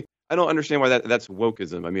guess I don't understand why that's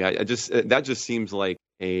wokeism. That just seems like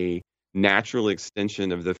a natural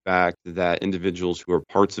extension of the fact that individuals who are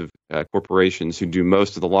parts of corporations who do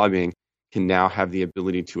most of the lobbying can now have the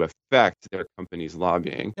ability to affect their company's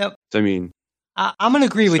lobbying. Yep. So I'm going to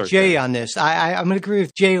agree with Jay on this. I'm going to agree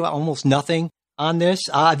with Jay almost nothing on this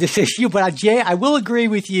issue, but Jay, I will agree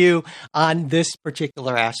with you on this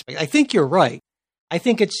particular aspect. I think you're right. I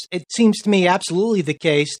think it seems to me absolutely the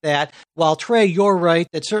case that while Trey, you're right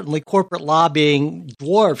that certainly corporate lobbying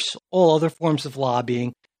dwarfs all other forms of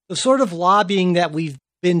lobbying, the sort of lobbying that we've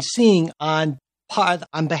been seeing on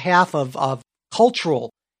behalf of cultural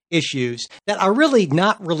issues that are really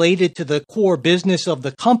not related to the core business of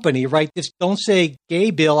the company, right? This don't say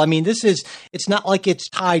gay bill. It's not like it's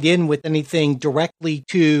tied in with anything directly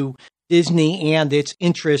to Disney and its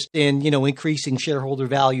interest in, increasing shareholder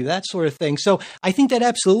value, that sort of thing. So I think that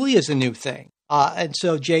absolutely is a new thing. And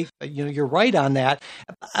so, Jake, you're right on that,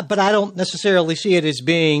 but I don't necessarily see it as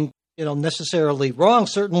being, necessarily wrong.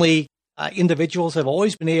 Certainly, individuals have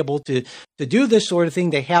always been able to do this sort of thing.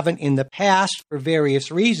 They haven't in the past for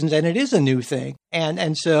various reasons, and it is a new thing.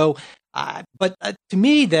 And so, but to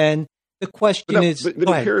me, then the question is, but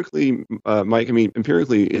empirically, Mike.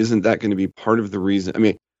 Empirically, isn't that going to be part of the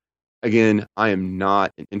reason? Again, I am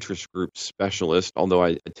not an interest group specialist, although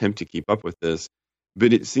I attempt to keep up with this.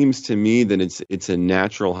 But it seems to me that it's a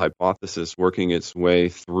natural hypothesis working its way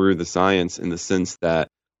through the science in the sense that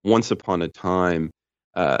once upon a time,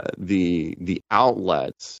 the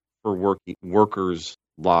outlets for workers'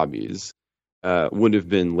 lobbies would have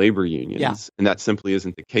been labor unions, and that simply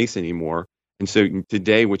isn't the case anymore. And so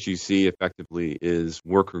today, what you see effectively is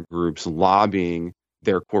worker groups lobbying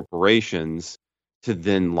their corporations to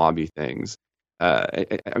then lobby things.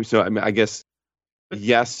 I guess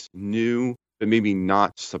yes, new, but maybe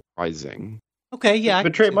not surprising. Okay, yeah.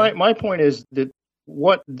 But Trey, my point is that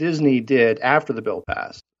what Disney did after the bill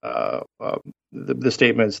passed, the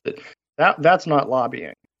statements that's not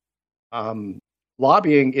lobbying.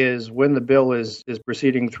 Lobbying is when the bill is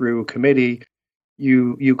proceeding through committee.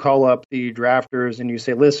 You call up the drafters and you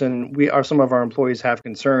say, listen, some of our employees have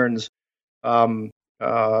concerns. Could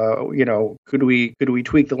we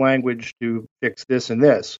tweak the language to fix this and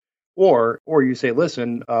this? Or you say,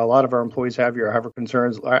 listen, a lot of our employees have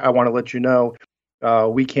concerns. I want to let you know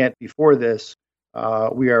we can't be for this.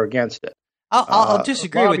 We are against it. I'll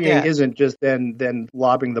disagree with that. Lobbying isn't just then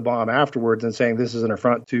lobbing the bomb afterwards and saying this is an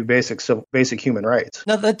affront to basic human rights.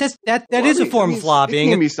 No, that is a form of lobbying.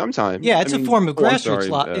 It can be sometimes. Yeah, it's a form of grassroots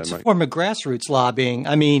lobbying. It's a form of grassroots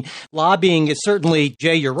lobbying. Lobbying is certainly,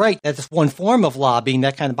 Jay, you're right. That's one form of lobbying,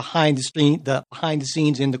 that kind of behind the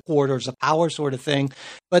scenes in the corridors of power sort of thing.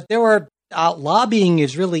 But there are lobbying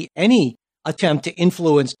is really any attempt to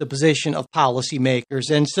influence the position of policymakers.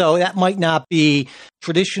 And so that might not be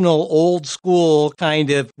traditional old school kind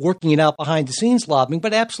of working it out behind the scenes lobbying,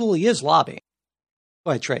 but absolutely is lobbying. Go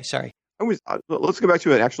ahead, Trey. Sorry. Let's go back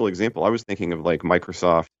to an actual example. I was thinking of like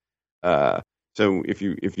Microsoft So if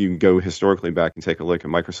you go historically back and take a look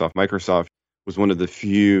at Microsoft was one of the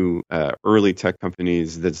few early tech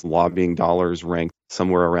companies that's lobbying dollars ranked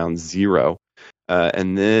somewhere around zero.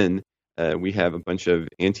 And then we have a bunch of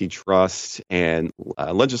antitrust and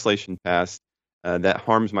legislation passed that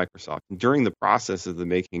harms Microsoft. And during the process of the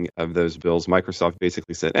making of those bills, Microsoft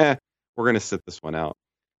basically said, we're going to sit this one out.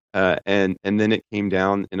 And then it came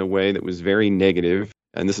down in a way that was very negative.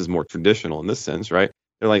 And this is more traditional in this sense, right?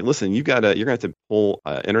 They're like, listen, you're going to have to pull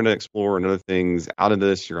Internet Explorer and other things out of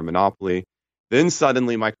this. You're a monopoly. Then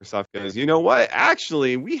suddenly Microsoft goes, you know what?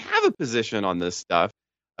 Actually, we have a position on this stuff.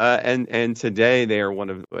 And today they are one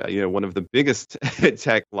of the biggest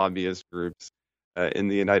tech lobbyist groups in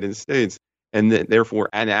the United States, and therefore,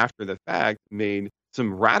 and after the fact, made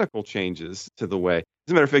some radical changes to the way.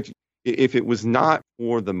 As a matter of fact, if it was not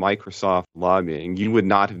for the Microsoft lobbying, you would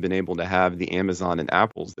not have been able to have the Amazon and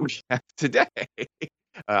Apples that we have today.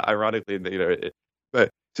 Ironically, but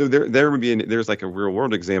so there's like a real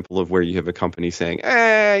world example of where you have a company saying,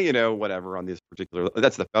 whatever on this particular.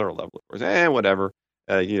 That's the federal level, of course. Whatever.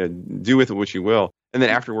 Do with it what you will. And then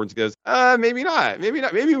afterwards goes, maybe not.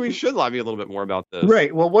 Maybe we should lobby a little bit more about this.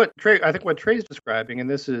 Right. Well, I think what Trey's describing, and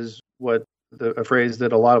this is what a phrase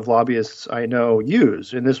that a lot of lobbyists I know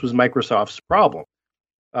use, and this was Microsoft's problem.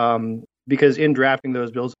 Because in drafting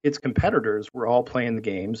those bills, its competitors were all playing the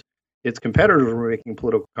games. Its competitors were making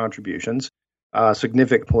political contributions,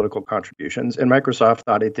 significant political contributions, and Microsoft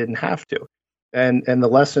thought it didn't have to. And the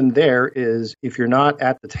lesson there is, if you're not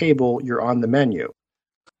at the table, you're on the menu.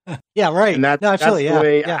 Yeah, right. And that's the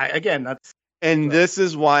way. Yeah. This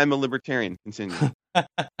is why I'm a libertarian. Continue.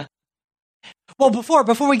 Well, before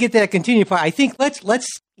we get to that continue part, I think let's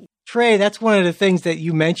Trey. That's one of the things that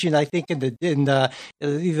you mentioned. I think in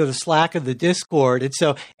either the Slack or the Discord,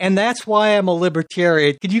 and that's why I'm a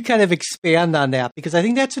libertarian. Could you kind of expand on that, because I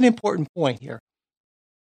think that's an important point here.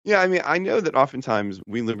 Yeah, I mean, I know that oftentimes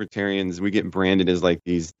we libertarians, we get branded as like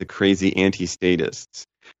the crazy anti-statists.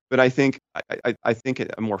 But I think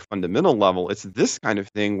at a more fundamental level, it's this kind of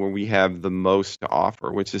thing where we have the most to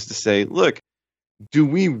offer, which is to say, look, do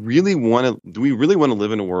we really want to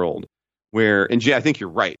live in a world where, and Jay, I think you're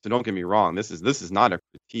right. So don't get me wrong. This is not a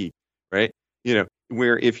critique, right?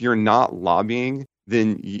 Where if you're not lobbying,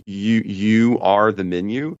 then you are the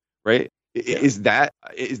menu, right? Yeah. Is that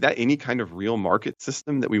any kind of real market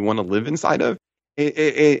system that we want to live inside of?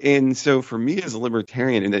 And so for me as a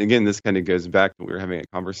libertarian, and again, this kind of goes back to what we were having a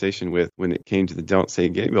conversation with when it came to the Don't Say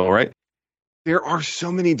Gay bill, right? There are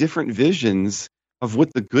so many different visions of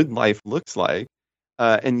what the good life looks like.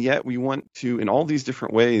 And yet we want to, in all these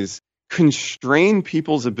different ways, constrain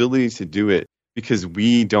people's ability to do it because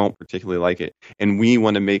we don't particularly like it. And we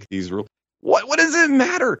want to make these rules. What does it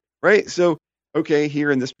matter, right? So, okay,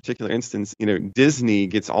 here in this particular instance, Disney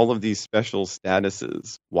gets all of these special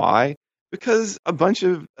statuses. Why? Because a bunch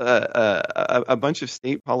of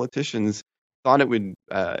state politicians thought it would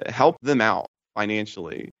help them out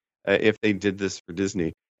financially if they did this for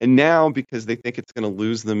Disney. And now, because they think it's going to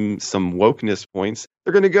lose them some wokeness points,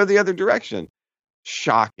 they're going to go the other direction.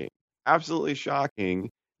 Shocking. Absolutely shocking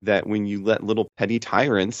that when you let little petty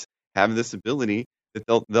tyrants have this ability,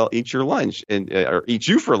 that they'll eat your lunch or eat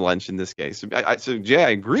you for lunch in this case. So Jay, I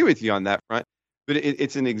agree with you on that front, but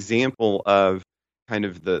it's an example of kind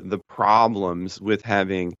of the problems with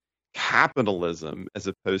having capitalism as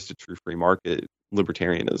opposed to true free market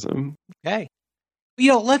libertarianism. Okay.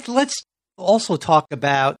 Let's also talk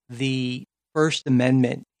about the First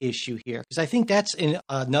Amendment issue here, because I think that's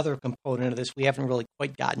another component of this we haven't really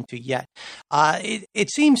quite gotten to yet. It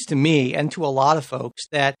seems to me and to a lot of folks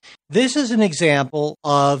that this is an example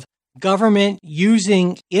of government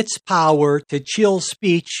using its power to chill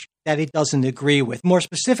speech that it doesn't agree with, more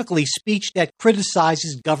specifically, speech that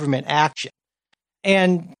criticizes government action.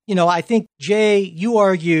 And, I think, Jay, you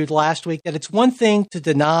argued last week that it's one thing to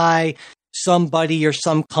deny somebody or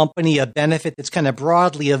some company a benefit that's kind of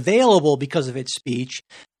broadly available because of its speech,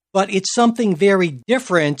 but it's something very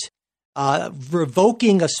different,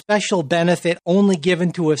 revoking a special benefit only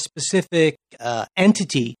given to a specific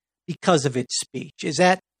entity because of its speech. Is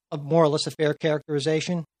that more or less a fair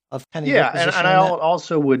characterization of kind of your position? And I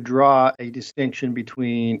also would draw a distinction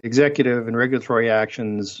between executive and regulatory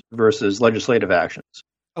actions versus legislative actions.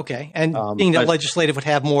 Okay, and being that legislative would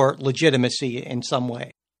have more legitimacy in some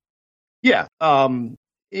way. Yeah,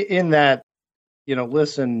 in that,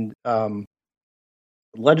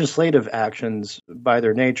 legislative actions by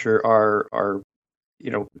their nature are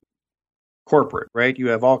corporate, right? You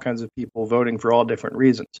have all kinds of people voting for all different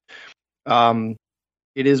reasons.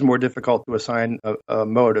 it is more difficult to assign a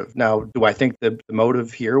motive. Now, do I think the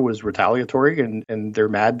motive here was retaliatory and they're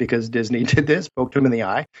mad because Disney did this, poked him in the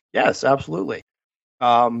eye? Yes, absolutely.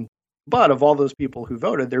 But of all those people who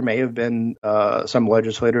voted, there may have been some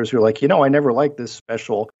legislators who are like, I never liked this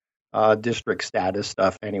special district status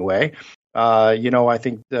stuff anyway. I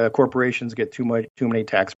think the corporations get too many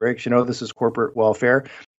tax breaks. This is corporate welfare.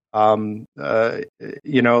 The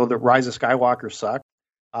Rise of Skywalker sucked.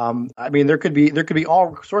 There could be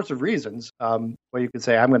all sorts of reasons where you could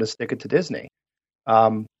say I'm going to stick it to Disney.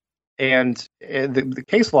 And the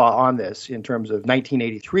case law on this, in terms of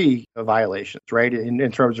 1983 violations, right,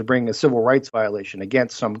 in terms of bringing a civil rights violation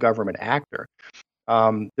against some government actor,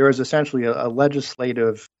 there is essentially a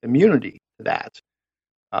legislative immunity to that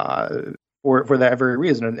for that very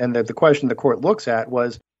reason. And the question the court looks at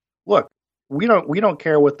was, look, we don't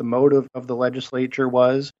care what the motive of the legislature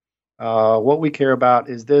was. What we care about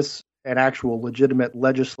is this an actual legitimate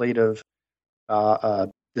legislative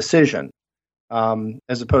decision.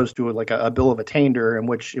 As opposed to like a bill of attainder, in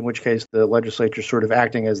which case the legislature is sort of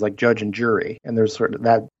acting as like judge and jury, and there's sort of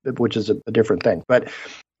that, which is a different thing. But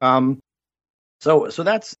so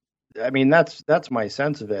that's my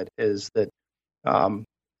sense of it, is that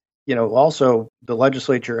also the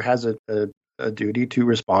legislature has a duty to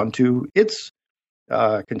respond to its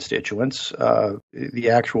constituents, the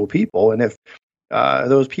actual people, and if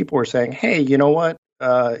those people are saying, hey, you know what?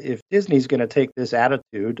 If Disney's going to take this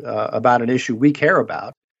attitude about an issue we care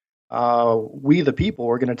about, we, the people,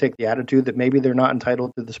 are going to take the attitude that maybe they're not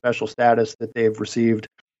entitled to the special status that they've received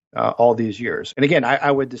all these years. And again, I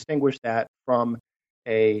would distinguish that from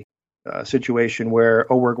a situation where,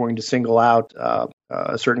 we're going to single out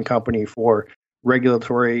a certain company for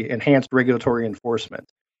enhanced regulatory enforcement,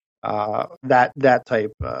 that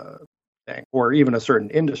type thing, or even a certain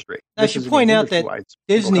industry. I should point out that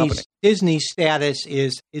Disney's status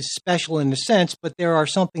is special in a sense, but there are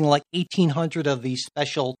something like 1,800 of these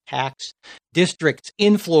special tax districts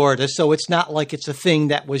in Florida, so it's not like it's a thing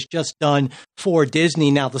that was just done for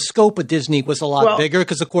Disney. Now, the scope of Disney was a lot bigger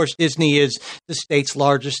because, of course, Disney is the state's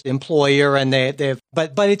largest employer, and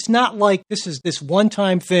but it's not like this is this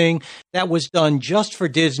one-time thing that was done just for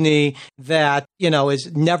Disney that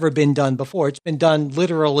has never been done before. It's been done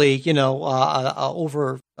literally,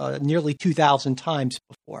 over nearly 2,000 times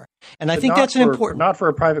before, and I think that's an important. Not for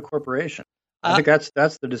a private corporation. I think that's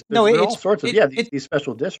there's all sorts of these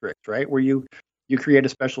special districts, right, where you create a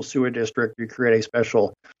special sewer district, you create a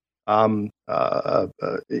special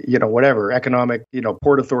whatever economic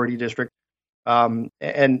port authority district,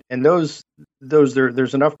 and those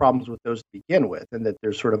there's enough problems with those to begin with, and that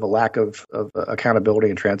there's sort of a lack of accountability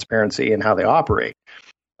and transparency in how they operate.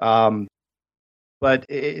 But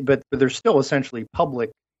they're still essentially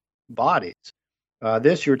public bodies.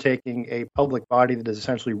 This, you're taking a public body that is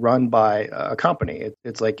essentially run by a company.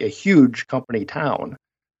 It's like a huge company town,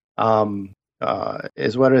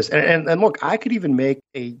 is what it is. And look, I could even make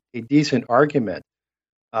a decent argument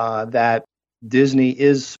that Disney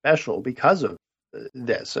is special because of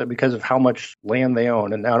this, because of how much land they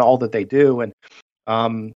own and all that they do. And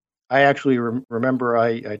I actually remember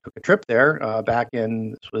I took a trip there back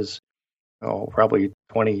in, this was probably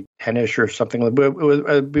 2010-ish or something. But it was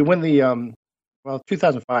when the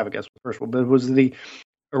 2005, I guess, was the first one, but it was the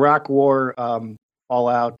Iraq War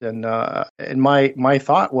fallout, and my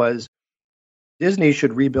thought was Disney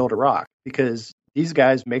should rebuild Iraq because these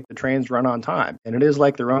guys make the trains run on time, and it is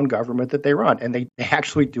like their own government that they run, and they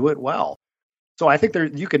actually do it well. So I think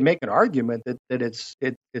you could make an argument that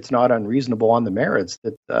it's not unreasonable on the merits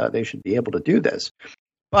that they should be able to do this.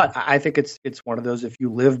 But I think it's one of those, if you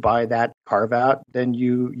live by that carve out, then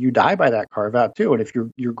you die by that carve out too. And if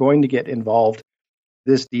you're going to get involved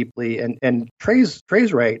this deeply, and Trey's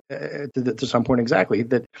right to some point exactly,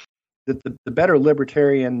 that the better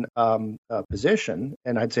libertarian position,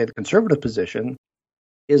 and I'd say the conservative position,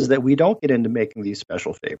 is that we don't get into making these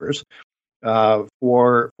special favors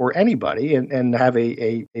for anybody and have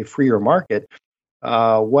a freer market.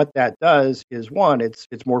 What that does is, one, it's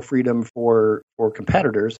more freedom for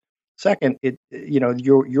competitors. Second,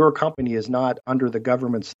 your company is not under the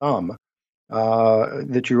government's thumb,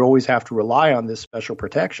 that you always have to rely on this special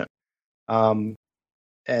protection. And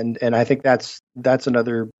I think that's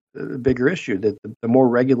another bigger issue, that the more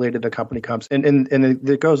regulated a company comes, and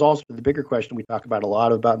it goes also to the bigger question we talk about a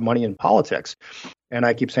lot about money in politics. And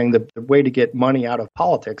I keep saying the way to get money out of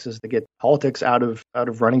politics is to get politics out of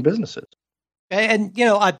running businesses. And,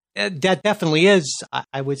 that definitely is,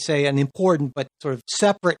 I would say, an important but sort of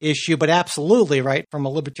separate issue. But absolutely, right, from a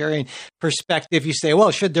libertarian perspective, you say,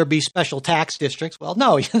 well, should there be special tax districts? Well,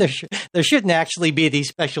 no, there shouldn't actually be these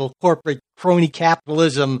special corporate crony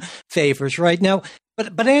capitalism favors, right? Now,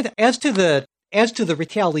 but as to the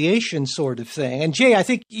retaliation sort of thing, and Jay, I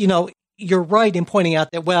think, you're right in pointing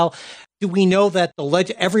out that, well, do we know that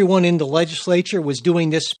everyone in the legislature was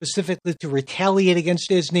doing this specifically to retaliate against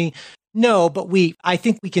Disney? No, but I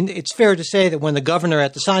think it's fair to say that when the governor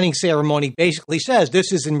at the signing ceremony basically says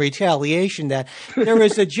this is in retaliation, that there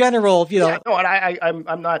is a general,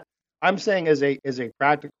 and I'm saying as a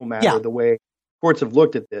practical matter, the way courts have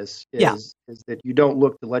looked at this is that you don't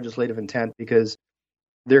look to legislative intent because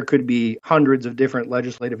there could be hundreds of different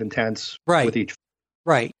legislative intents with each.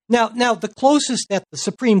 Right. Now, the closest that the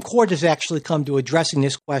Supreme Court has actually come to addressing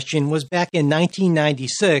this question was back in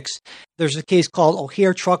 1996. There's a case called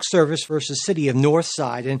O'Hare Truck Service versus City of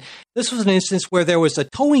Northside. And this was an instance where there was a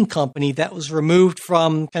towing company that was removed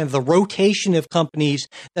from kind of the rotation of companies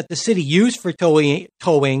that the city used for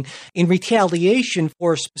towing in retaliation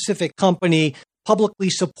for a specific company publicly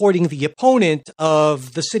supporting the opponent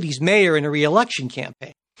of the city's mayor in a re-election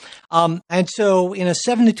campaign. And so in a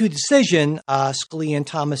 7-2 decision, Scalia and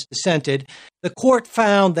Thomas dissented, the court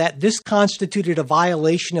found that this constituted a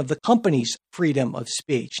violation of the company's freedom of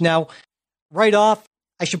speech. Now, right off,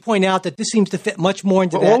 I should point out that this seems to fit much more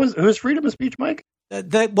into whose freedom of speech, Mike?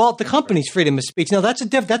 The company's freedom of speech. Now, that's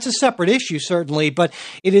a separate issue, certainly, but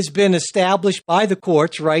it has been established by the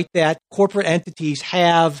courts, right, that corporate entities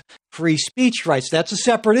have free speech rights. That's a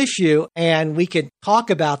separate issue, and we could talk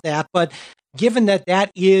about that, but given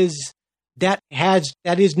that is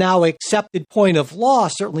now accepted point of law,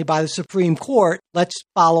 certainly by the Supreme Court, let's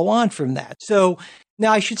follow on from that. So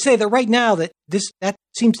now I should say that right now that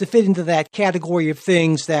seems to fit into that category of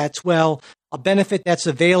things that's, well, a benefit that's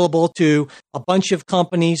available to a bunch of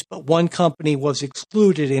companies, but one company was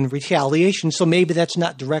excluded in retaliation. So maybe that's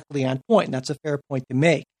not directly on point, and that's a fair point to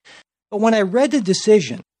make. But when I read the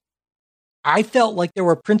decision, I felt like there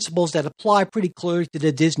were principles that apply pretty clearly to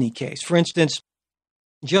the Disney case. For instance,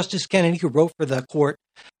 Justice Kennedy, who wrote for the court,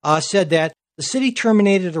 said that the city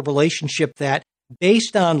terminated a relationship that,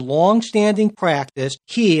 based on long-standing practice,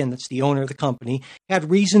 he, and that's the owner of the company, had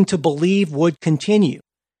reason to believe would continue.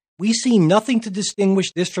 We see nothing to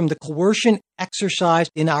distinguish this from the coercion exercised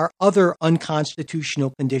in our other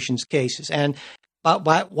unconstitutional conditions cases. And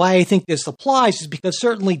why I think this applies is because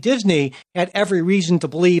certainly Disney had every reason to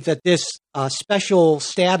believe that this special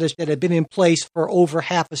status that had been in place for over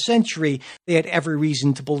half a century, they had every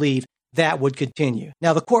reason to believe that would continue.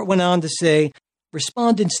 Now, the court went on to say,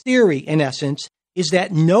 respondents' theory, in essence, is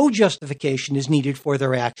that no justification is needed for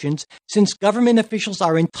their actions, since government officials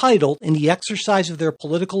are entitled, in the exercise of their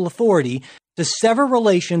political authority, to sever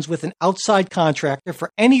relations with an outside contractor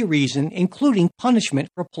for any reason, including punishment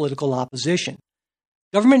for political opposition.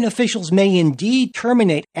 Government officials may indeed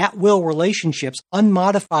terminate at-will relationships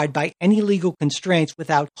unmodified by any legal constraints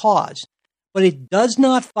without cause, but it does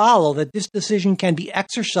not follow that this decision can be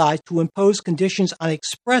exercised to impose conditions on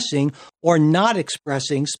expressing or not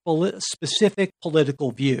expressing specific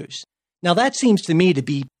political views. Now, that seems to me to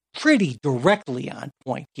be pretty directly on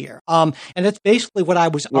point here. And that's basically what I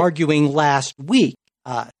was arguing last week.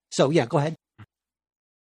 So, go ahead.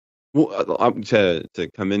 Well, to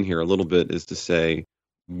come in here a little bit is to say,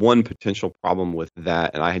 one potential problem with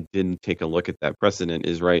that, and I didn't take a look at that precedent,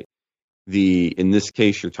 is right. In this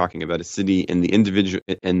case, you're talking about a city, and the individual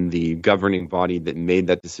and the governing body that made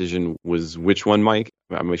that decision was which one, Mike?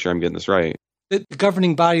 I'm make sure I'm getting this right. The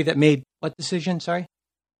governing body that made what decision? Sorry.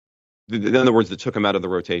 In other words, that took him out of the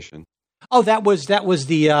rotation. Oh, that was the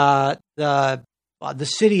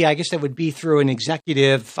city. I guess that would be through an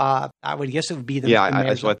executive. I would guess it would be the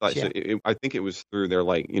that's what I thought. Yeah. So I think it was through their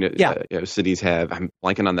cities have. I'm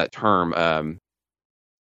blanking on that term.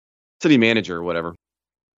 City manager or whatever.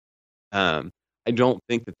 I don't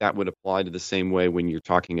think that would apply to the same way when you're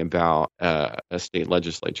talking about a state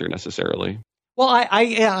legislature necessarily. Well, I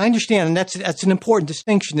understand, and that's an important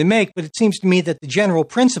distinction to make, but it seems to me that the general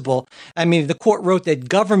principle, the court wrote that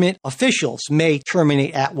government officials may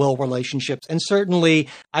terminate at-will relationships, and certainly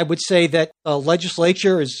I would say that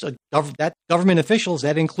legislature is that government officials,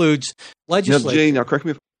 that includes legislature. Now, Jay, correct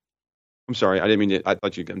me I'm sorry, I didn't mean to, I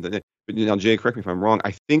thought you, but now, Jay, correct me if I'm wrong.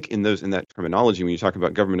 I think in that terminology, when you talk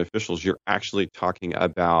about government officials, you're actually talking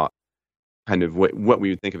about kind of what we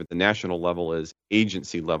would think of at the national level as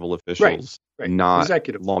agency level officials, right. Not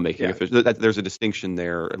executive lawmaking officials. There's a distinction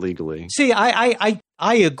there legally. See, I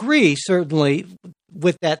agree, certainly.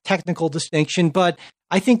 with that technical distinction, but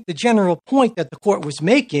I think the general point that the court was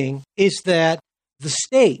making is that the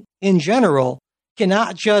state in general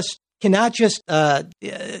cannot just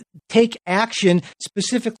take action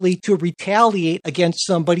specifically to retaliate against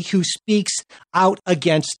somebody who speaks out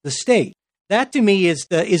against the state. That to me is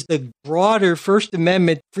the broader First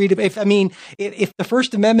Amendment freedom. If the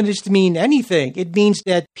First Amendment is to mean anything, it means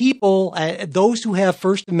that people, those who have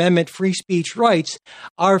First Amendment free speech rights,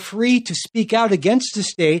 are free to speak out against the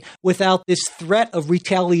state without this threat of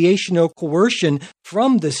retaliation or coercion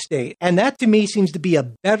from the state. And that to me seems to be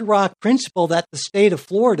a bedrock principle that the state of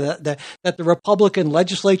Florida, that the Republican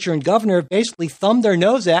legislature and governor have basically thumbed their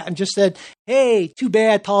nose at and just said, hey, too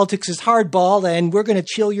bad, politics is hardball, and we're going to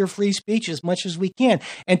chill your free speech as much as we can.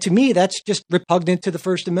 And to me, that's just repugnant to the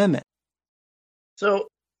First Amendment. So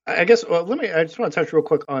I guess, I just want to touch real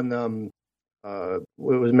quick on what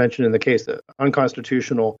was mentioned in the case, the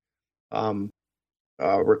unconstitutional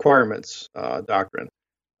requirements doctrine.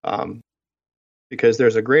 Because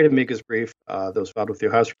there's a great amicus brief that was filed with the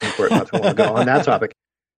Ohio Supreme Court not too long ago on that topic.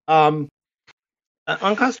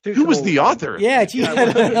 Unconstitutional. Who was the author? Yeah.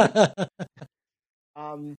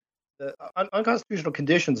 The unconstitutional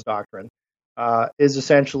conditions doctrine is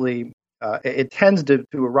essentially it tends to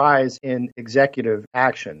arise in executive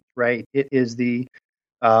action, right? It is the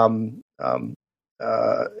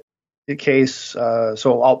case.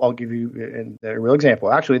 So I'll give you a real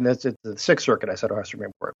example. Actually, that's the Sixth Circuit. I said Ohio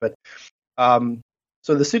Supreme Court, but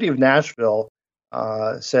so the city of Nashville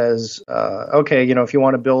says, okay, if you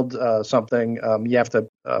want to build something, you have to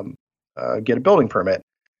get a building permit.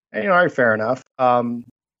 And, all right, fair enough. And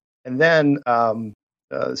then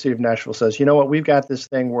the city of Nashville says, you know what, we've got this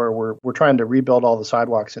thing where we're trying to rebuild all the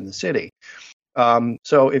sidewalks in the city.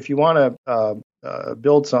 So if you want to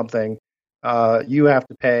build something, you have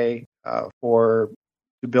to pay to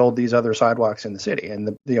build these other sidewalks in the city.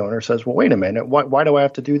 And the owner says, well, wait a minute, why do I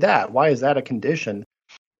have to do that? Why is that a condition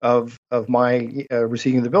of my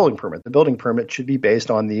receiving the building permit? The building permit should be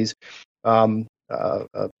based on these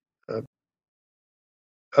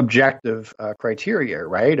objective criteria,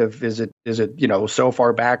 right? Is it so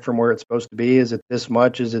far back from where it's supposed to be? Is it this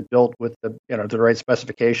much? Is it built with the right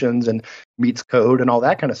specifications and meets code and all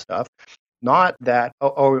that kind of stuff? Not that,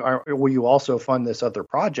 will you also fund this other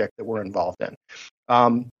project that we're involved in?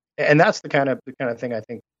 And that's the kind of thing I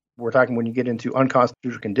think we're talking when you get into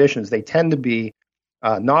unconstitutional conditions. They tend to be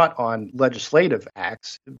not on legislative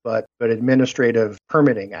acts, but administrative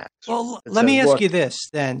permitting acts. Well, let me ask you this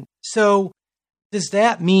then. So does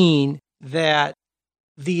that mean that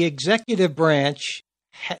the executive branch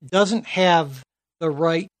doesn't have the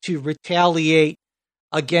right to retaliate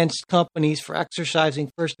against companies for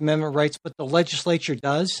exercising First Amendment rights, but the legislature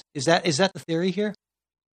does? Is that the theory here?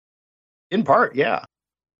 In part, yeah.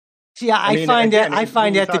 See, I find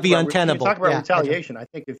that to be untenable. Talk about retaliation. I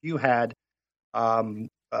think if you had a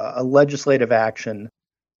legislative action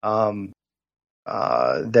that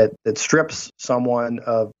strips someone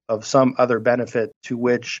of some other benefit to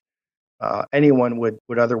which anyone would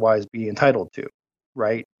otherwise be entitled to,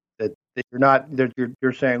 right? That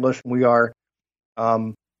you're saying, listen, we're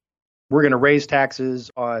going to raise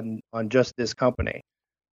taxes on just this company.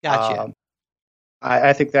 Gotcha.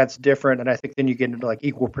 I think that's different, and I think then you get into like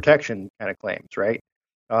equal protection kind of claims, right?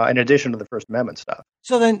 In addition to the First Amendment stuff.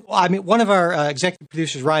 So then, one of our executive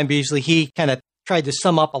producers, Ryan Beasley, he kind of tried to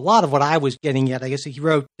sum up a lot of what I was getting at. I guess he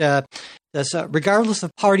wrote, regardless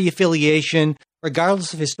of party affiliation,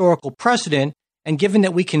 regardless of historical precedent, and given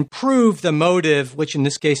that we can prove the motive, which in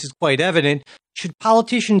this case is quite evident, should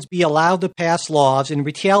politicians be allowed to pass laws in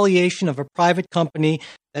retaliation of a private company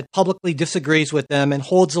that publicly disagrees with them and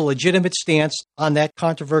holds a legitimate stance on that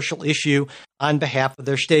controversial issue on behalf of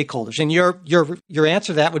their stakeholders? And your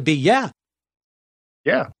answer to that would be yeah.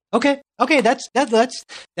 Yeah. Okay, that's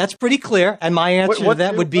pretty clear. And my answer to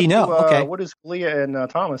that would be no. Okay. What does Scalia and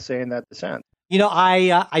Thomas say in that dissent?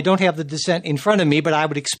 I don't have the dissent in front of me, but I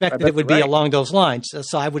would expect that it would be along those lines.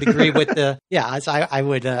 So I would agree with I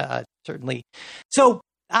would certainly. So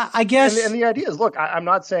I guess, and the idea is, look, I'm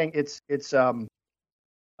not saying it's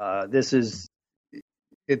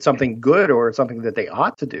something good or it's something that they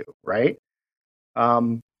ought to do, right?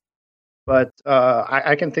 But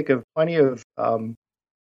I can think of plenty of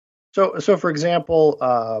so for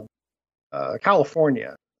example,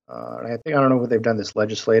 California. I don't know whether they've done this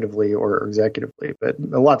legislatively or executively, but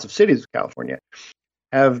lots of cities of California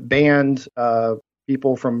have banned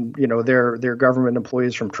people from, their government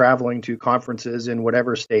employees from traveling to conferences in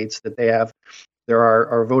whatever states that they have. There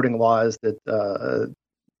are voting laws that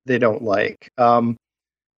they don't like.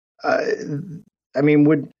 I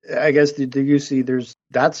mean, I guess do you see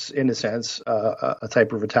that's in a sense a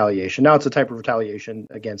type of retaliation. Now it's a type of retaliation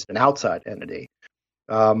against an outside entity,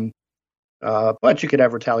 but you could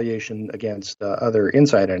have retaliation against other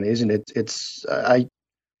inside entities, and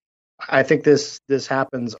I think this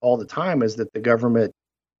happens all the time, is that the government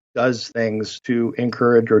does things to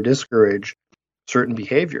encourage or discourage certain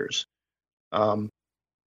behaviors. And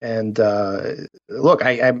look,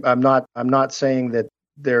 I'm not saying that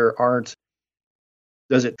there aren't.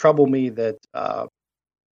 Does it trouble me that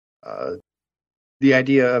the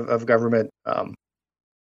idea of government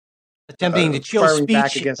attempting to chill firing back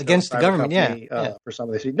speech against the government? Company, for some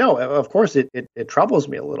of this? No, of course it troubles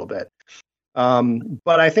me a little bit.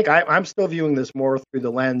 But I think I'm still viewing this more through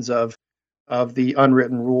the lens of the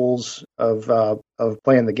unwritten rules of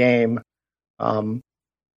playing the game. I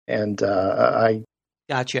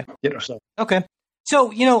gotcha. So okay. So,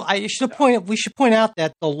 we should point out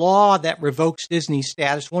that the law that revokes Disney's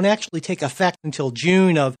status won't actually take effect until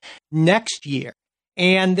June of next year.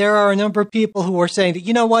 And there are a number of people who are saying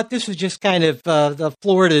that, this was just kind of the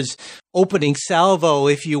Florida's opening salvo,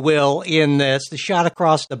 if you will, in this, the shot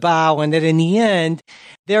across the bow, and that in the end,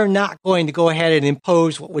 they're not going to go ahead and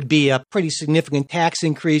impose what would be a pretty significant tax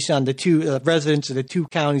increase on the two residents of the two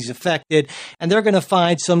counties affected. And they're going to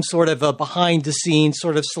find some sort of a behind-the-scenes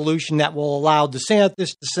sort of solution that will allow DeSantis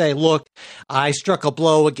to say, look, I struck a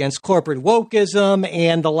blow against corporate wokeism,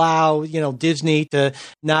 and allow, Disney to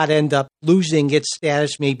not end up losing its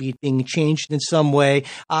status, maybe being changed in some way.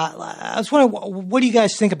 I was wondering, what do you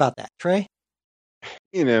guys think about that, Trey?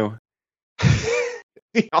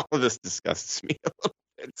 All of this disgusts me a little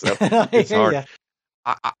bit. So it's hard.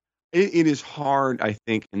 It is hard, I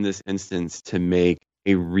think, in this instance to make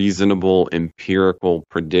a reasonable empirical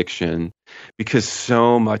prediction, because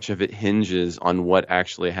so much of it hinges on what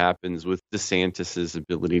actually happens with DeSantis's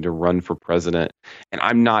ability to run for president. And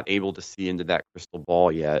I'm not able to see into that crystal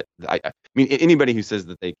ball yet. I mean, anybody who says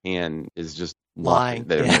that they can is just lying.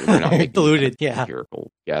 They're not making deluded. Empirical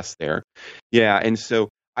guess there. Yeah. And so,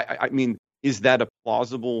 I mean, is that a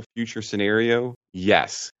plausible future scenario?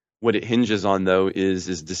 Yes. What it hinges on, though, is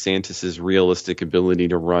DeSantis's realistic ability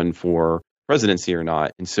to run for presidency or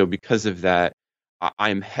not. And so because of that,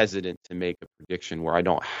 I'm hesitant to make a prediction where I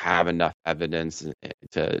don't have enough evidence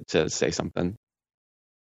to say something.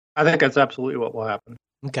 I think that's absolutely what will happen.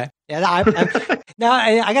 Okay. And now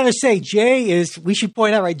I got to say, we should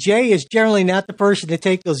point out, right? Jay is generally not the person to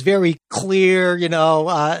take those very clear,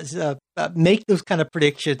 make those kind of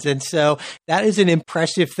predictions. And so that is an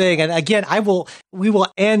impressive thing. And again, we will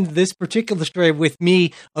end this particular story with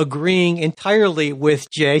me agreeing entirely with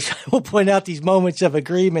Jay. So I will point out these moments of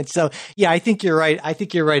agreement. So yeah, I think you're right. I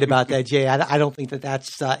think you're right about that, Jay. I don't think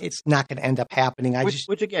that's it's not going to end up happening.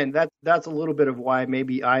 Which again, that's a little bit of why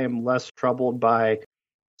maybe I am less troubled by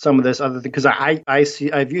some of this other thing, because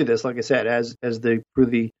I view this, like I said, as through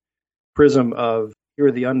the prism of, here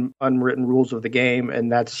are the unwritten rules of the game,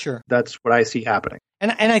 and that's what I see happening.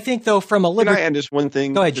 And I think, though, from a Can I add just one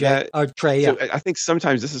thing? Go ahead, Jay or Trey. Yeah. So I think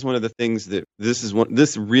sometimes this is one of the things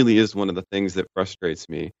this really is one of the things that frustrates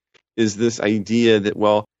me, is this idea that,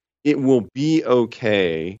 well, it will be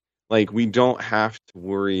okay. Like, we don't have to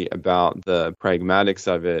worry about the pragmatics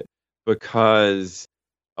of it because,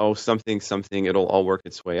 something, it'll all work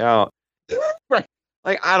its way out. Right.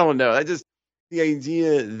 Like, I don't know. The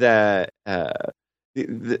idea that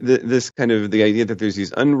this kind of the idea that there's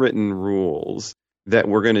these unwritten rules that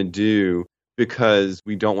we're going to do because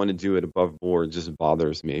we don't want to do it above board just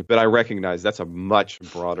bothers me. But I recognize that's a much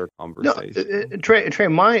broader conversation. No, Trey,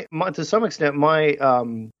 my to some extent,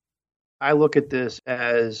 I look at this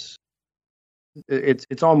as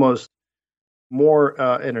it's almost more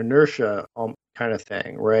an inertia kind of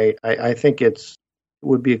thing, right? I think it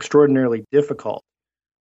would be extraordinarily difficult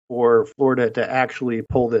for Florida to actually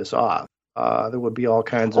pull this off. There would be all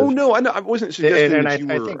kinds of. Oh no, I wasn't suggesting that you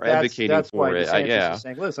were advocating that's for why it. DeSantis is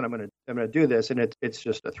saying, "Listen, I'm going to do this," and it's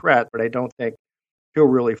just a threat. But I don't think he'll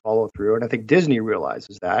really follow through. And I think Disney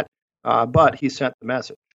realizes that. But he sent the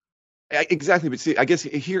message. Exactly, but see, I guess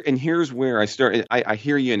here's where I start. I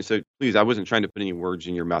hear you, and so please, I wasn't trying to put any words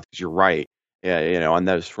in your mouth, because you're right. On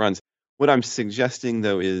those fronts. What I'm suggesting,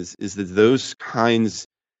 though, is that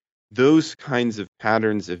those kinds of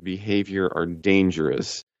patterns of behavior are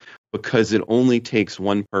dangerous, because it only takes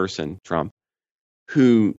one person, Trump,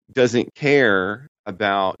 who doesn't care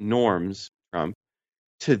about norms, Trump,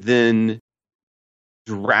 to then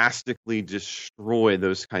drastically destroy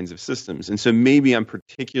those kinds of systems. And so maybe I'm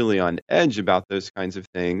particularly on edge about those kinds of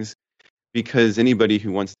things, because anybody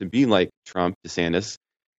who wants to be like Trump, DeSantis,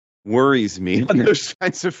 worries me on those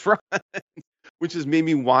kinds of fronts, which is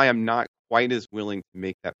maybe why I'm not quite as willing to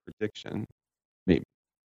make that prediction. Maybe.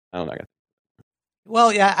 I don't know.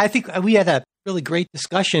 Well, yeah, I think we had a really great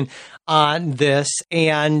discussion on this,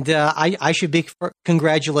 and I should be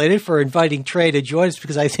congratulated for inviting Trey to join us,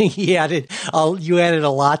 because I think you added a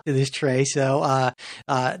lot to this, Trey. So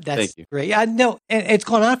that's great. Yeah, no, and it's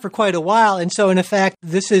gone on for quite a while, and so in effect,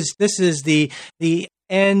 this is the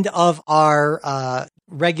end of our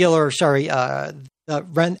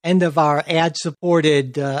end of our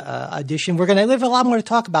ad-supported edition. We're going to have a lot more to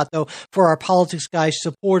talk about, though, for our Politics Guys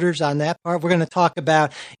supporters on that part. We're going to talk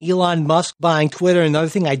about Elon Musk buying Twitter. Another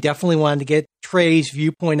thing I definitely wanted to get Trey's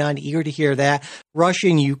viewpoint on, eager to hear that. Russia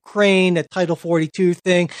and Ukraine, the Title 42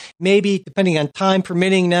 thing, maybe, depending on time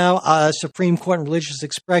permitting now, Supreme Court and religious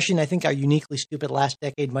expression. I think our uniquely stupid last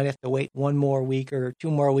decade might have to wait 1 more week or 2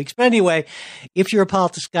 more weeks. But anyway, if you're a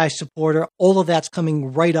Politics Guys supporter, all of that's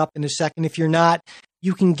coming right up in a second. If you're not,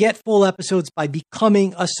 you can get full episodes by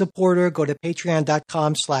becoming a supporter. Go to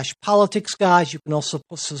patreon.com/politicsguys. You can also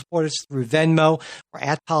support us through Venmo or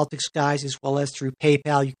 @politicsguys, as well as through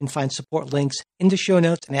PayPal. You can find support links in the show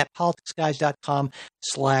notes and at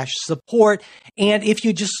politicsguys.com/support. And if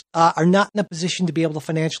you just are not in a position to be able to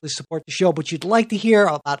financially support the show, but you'd like to hear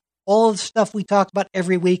about all of the stuff we talk about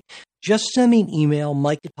every week, just send me an email,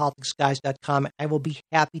 mike@politicsguys.com, and I will be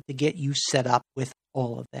happy to get you set up with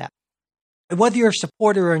all of that. Whether you're a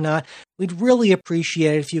supporter or not, we'd really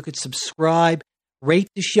appreciate it if you could subscribe, rate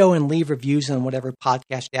the show, and leave reviews on whatever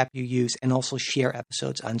podcast app you use, and also share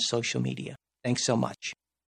episodes on social media. Thanks so much.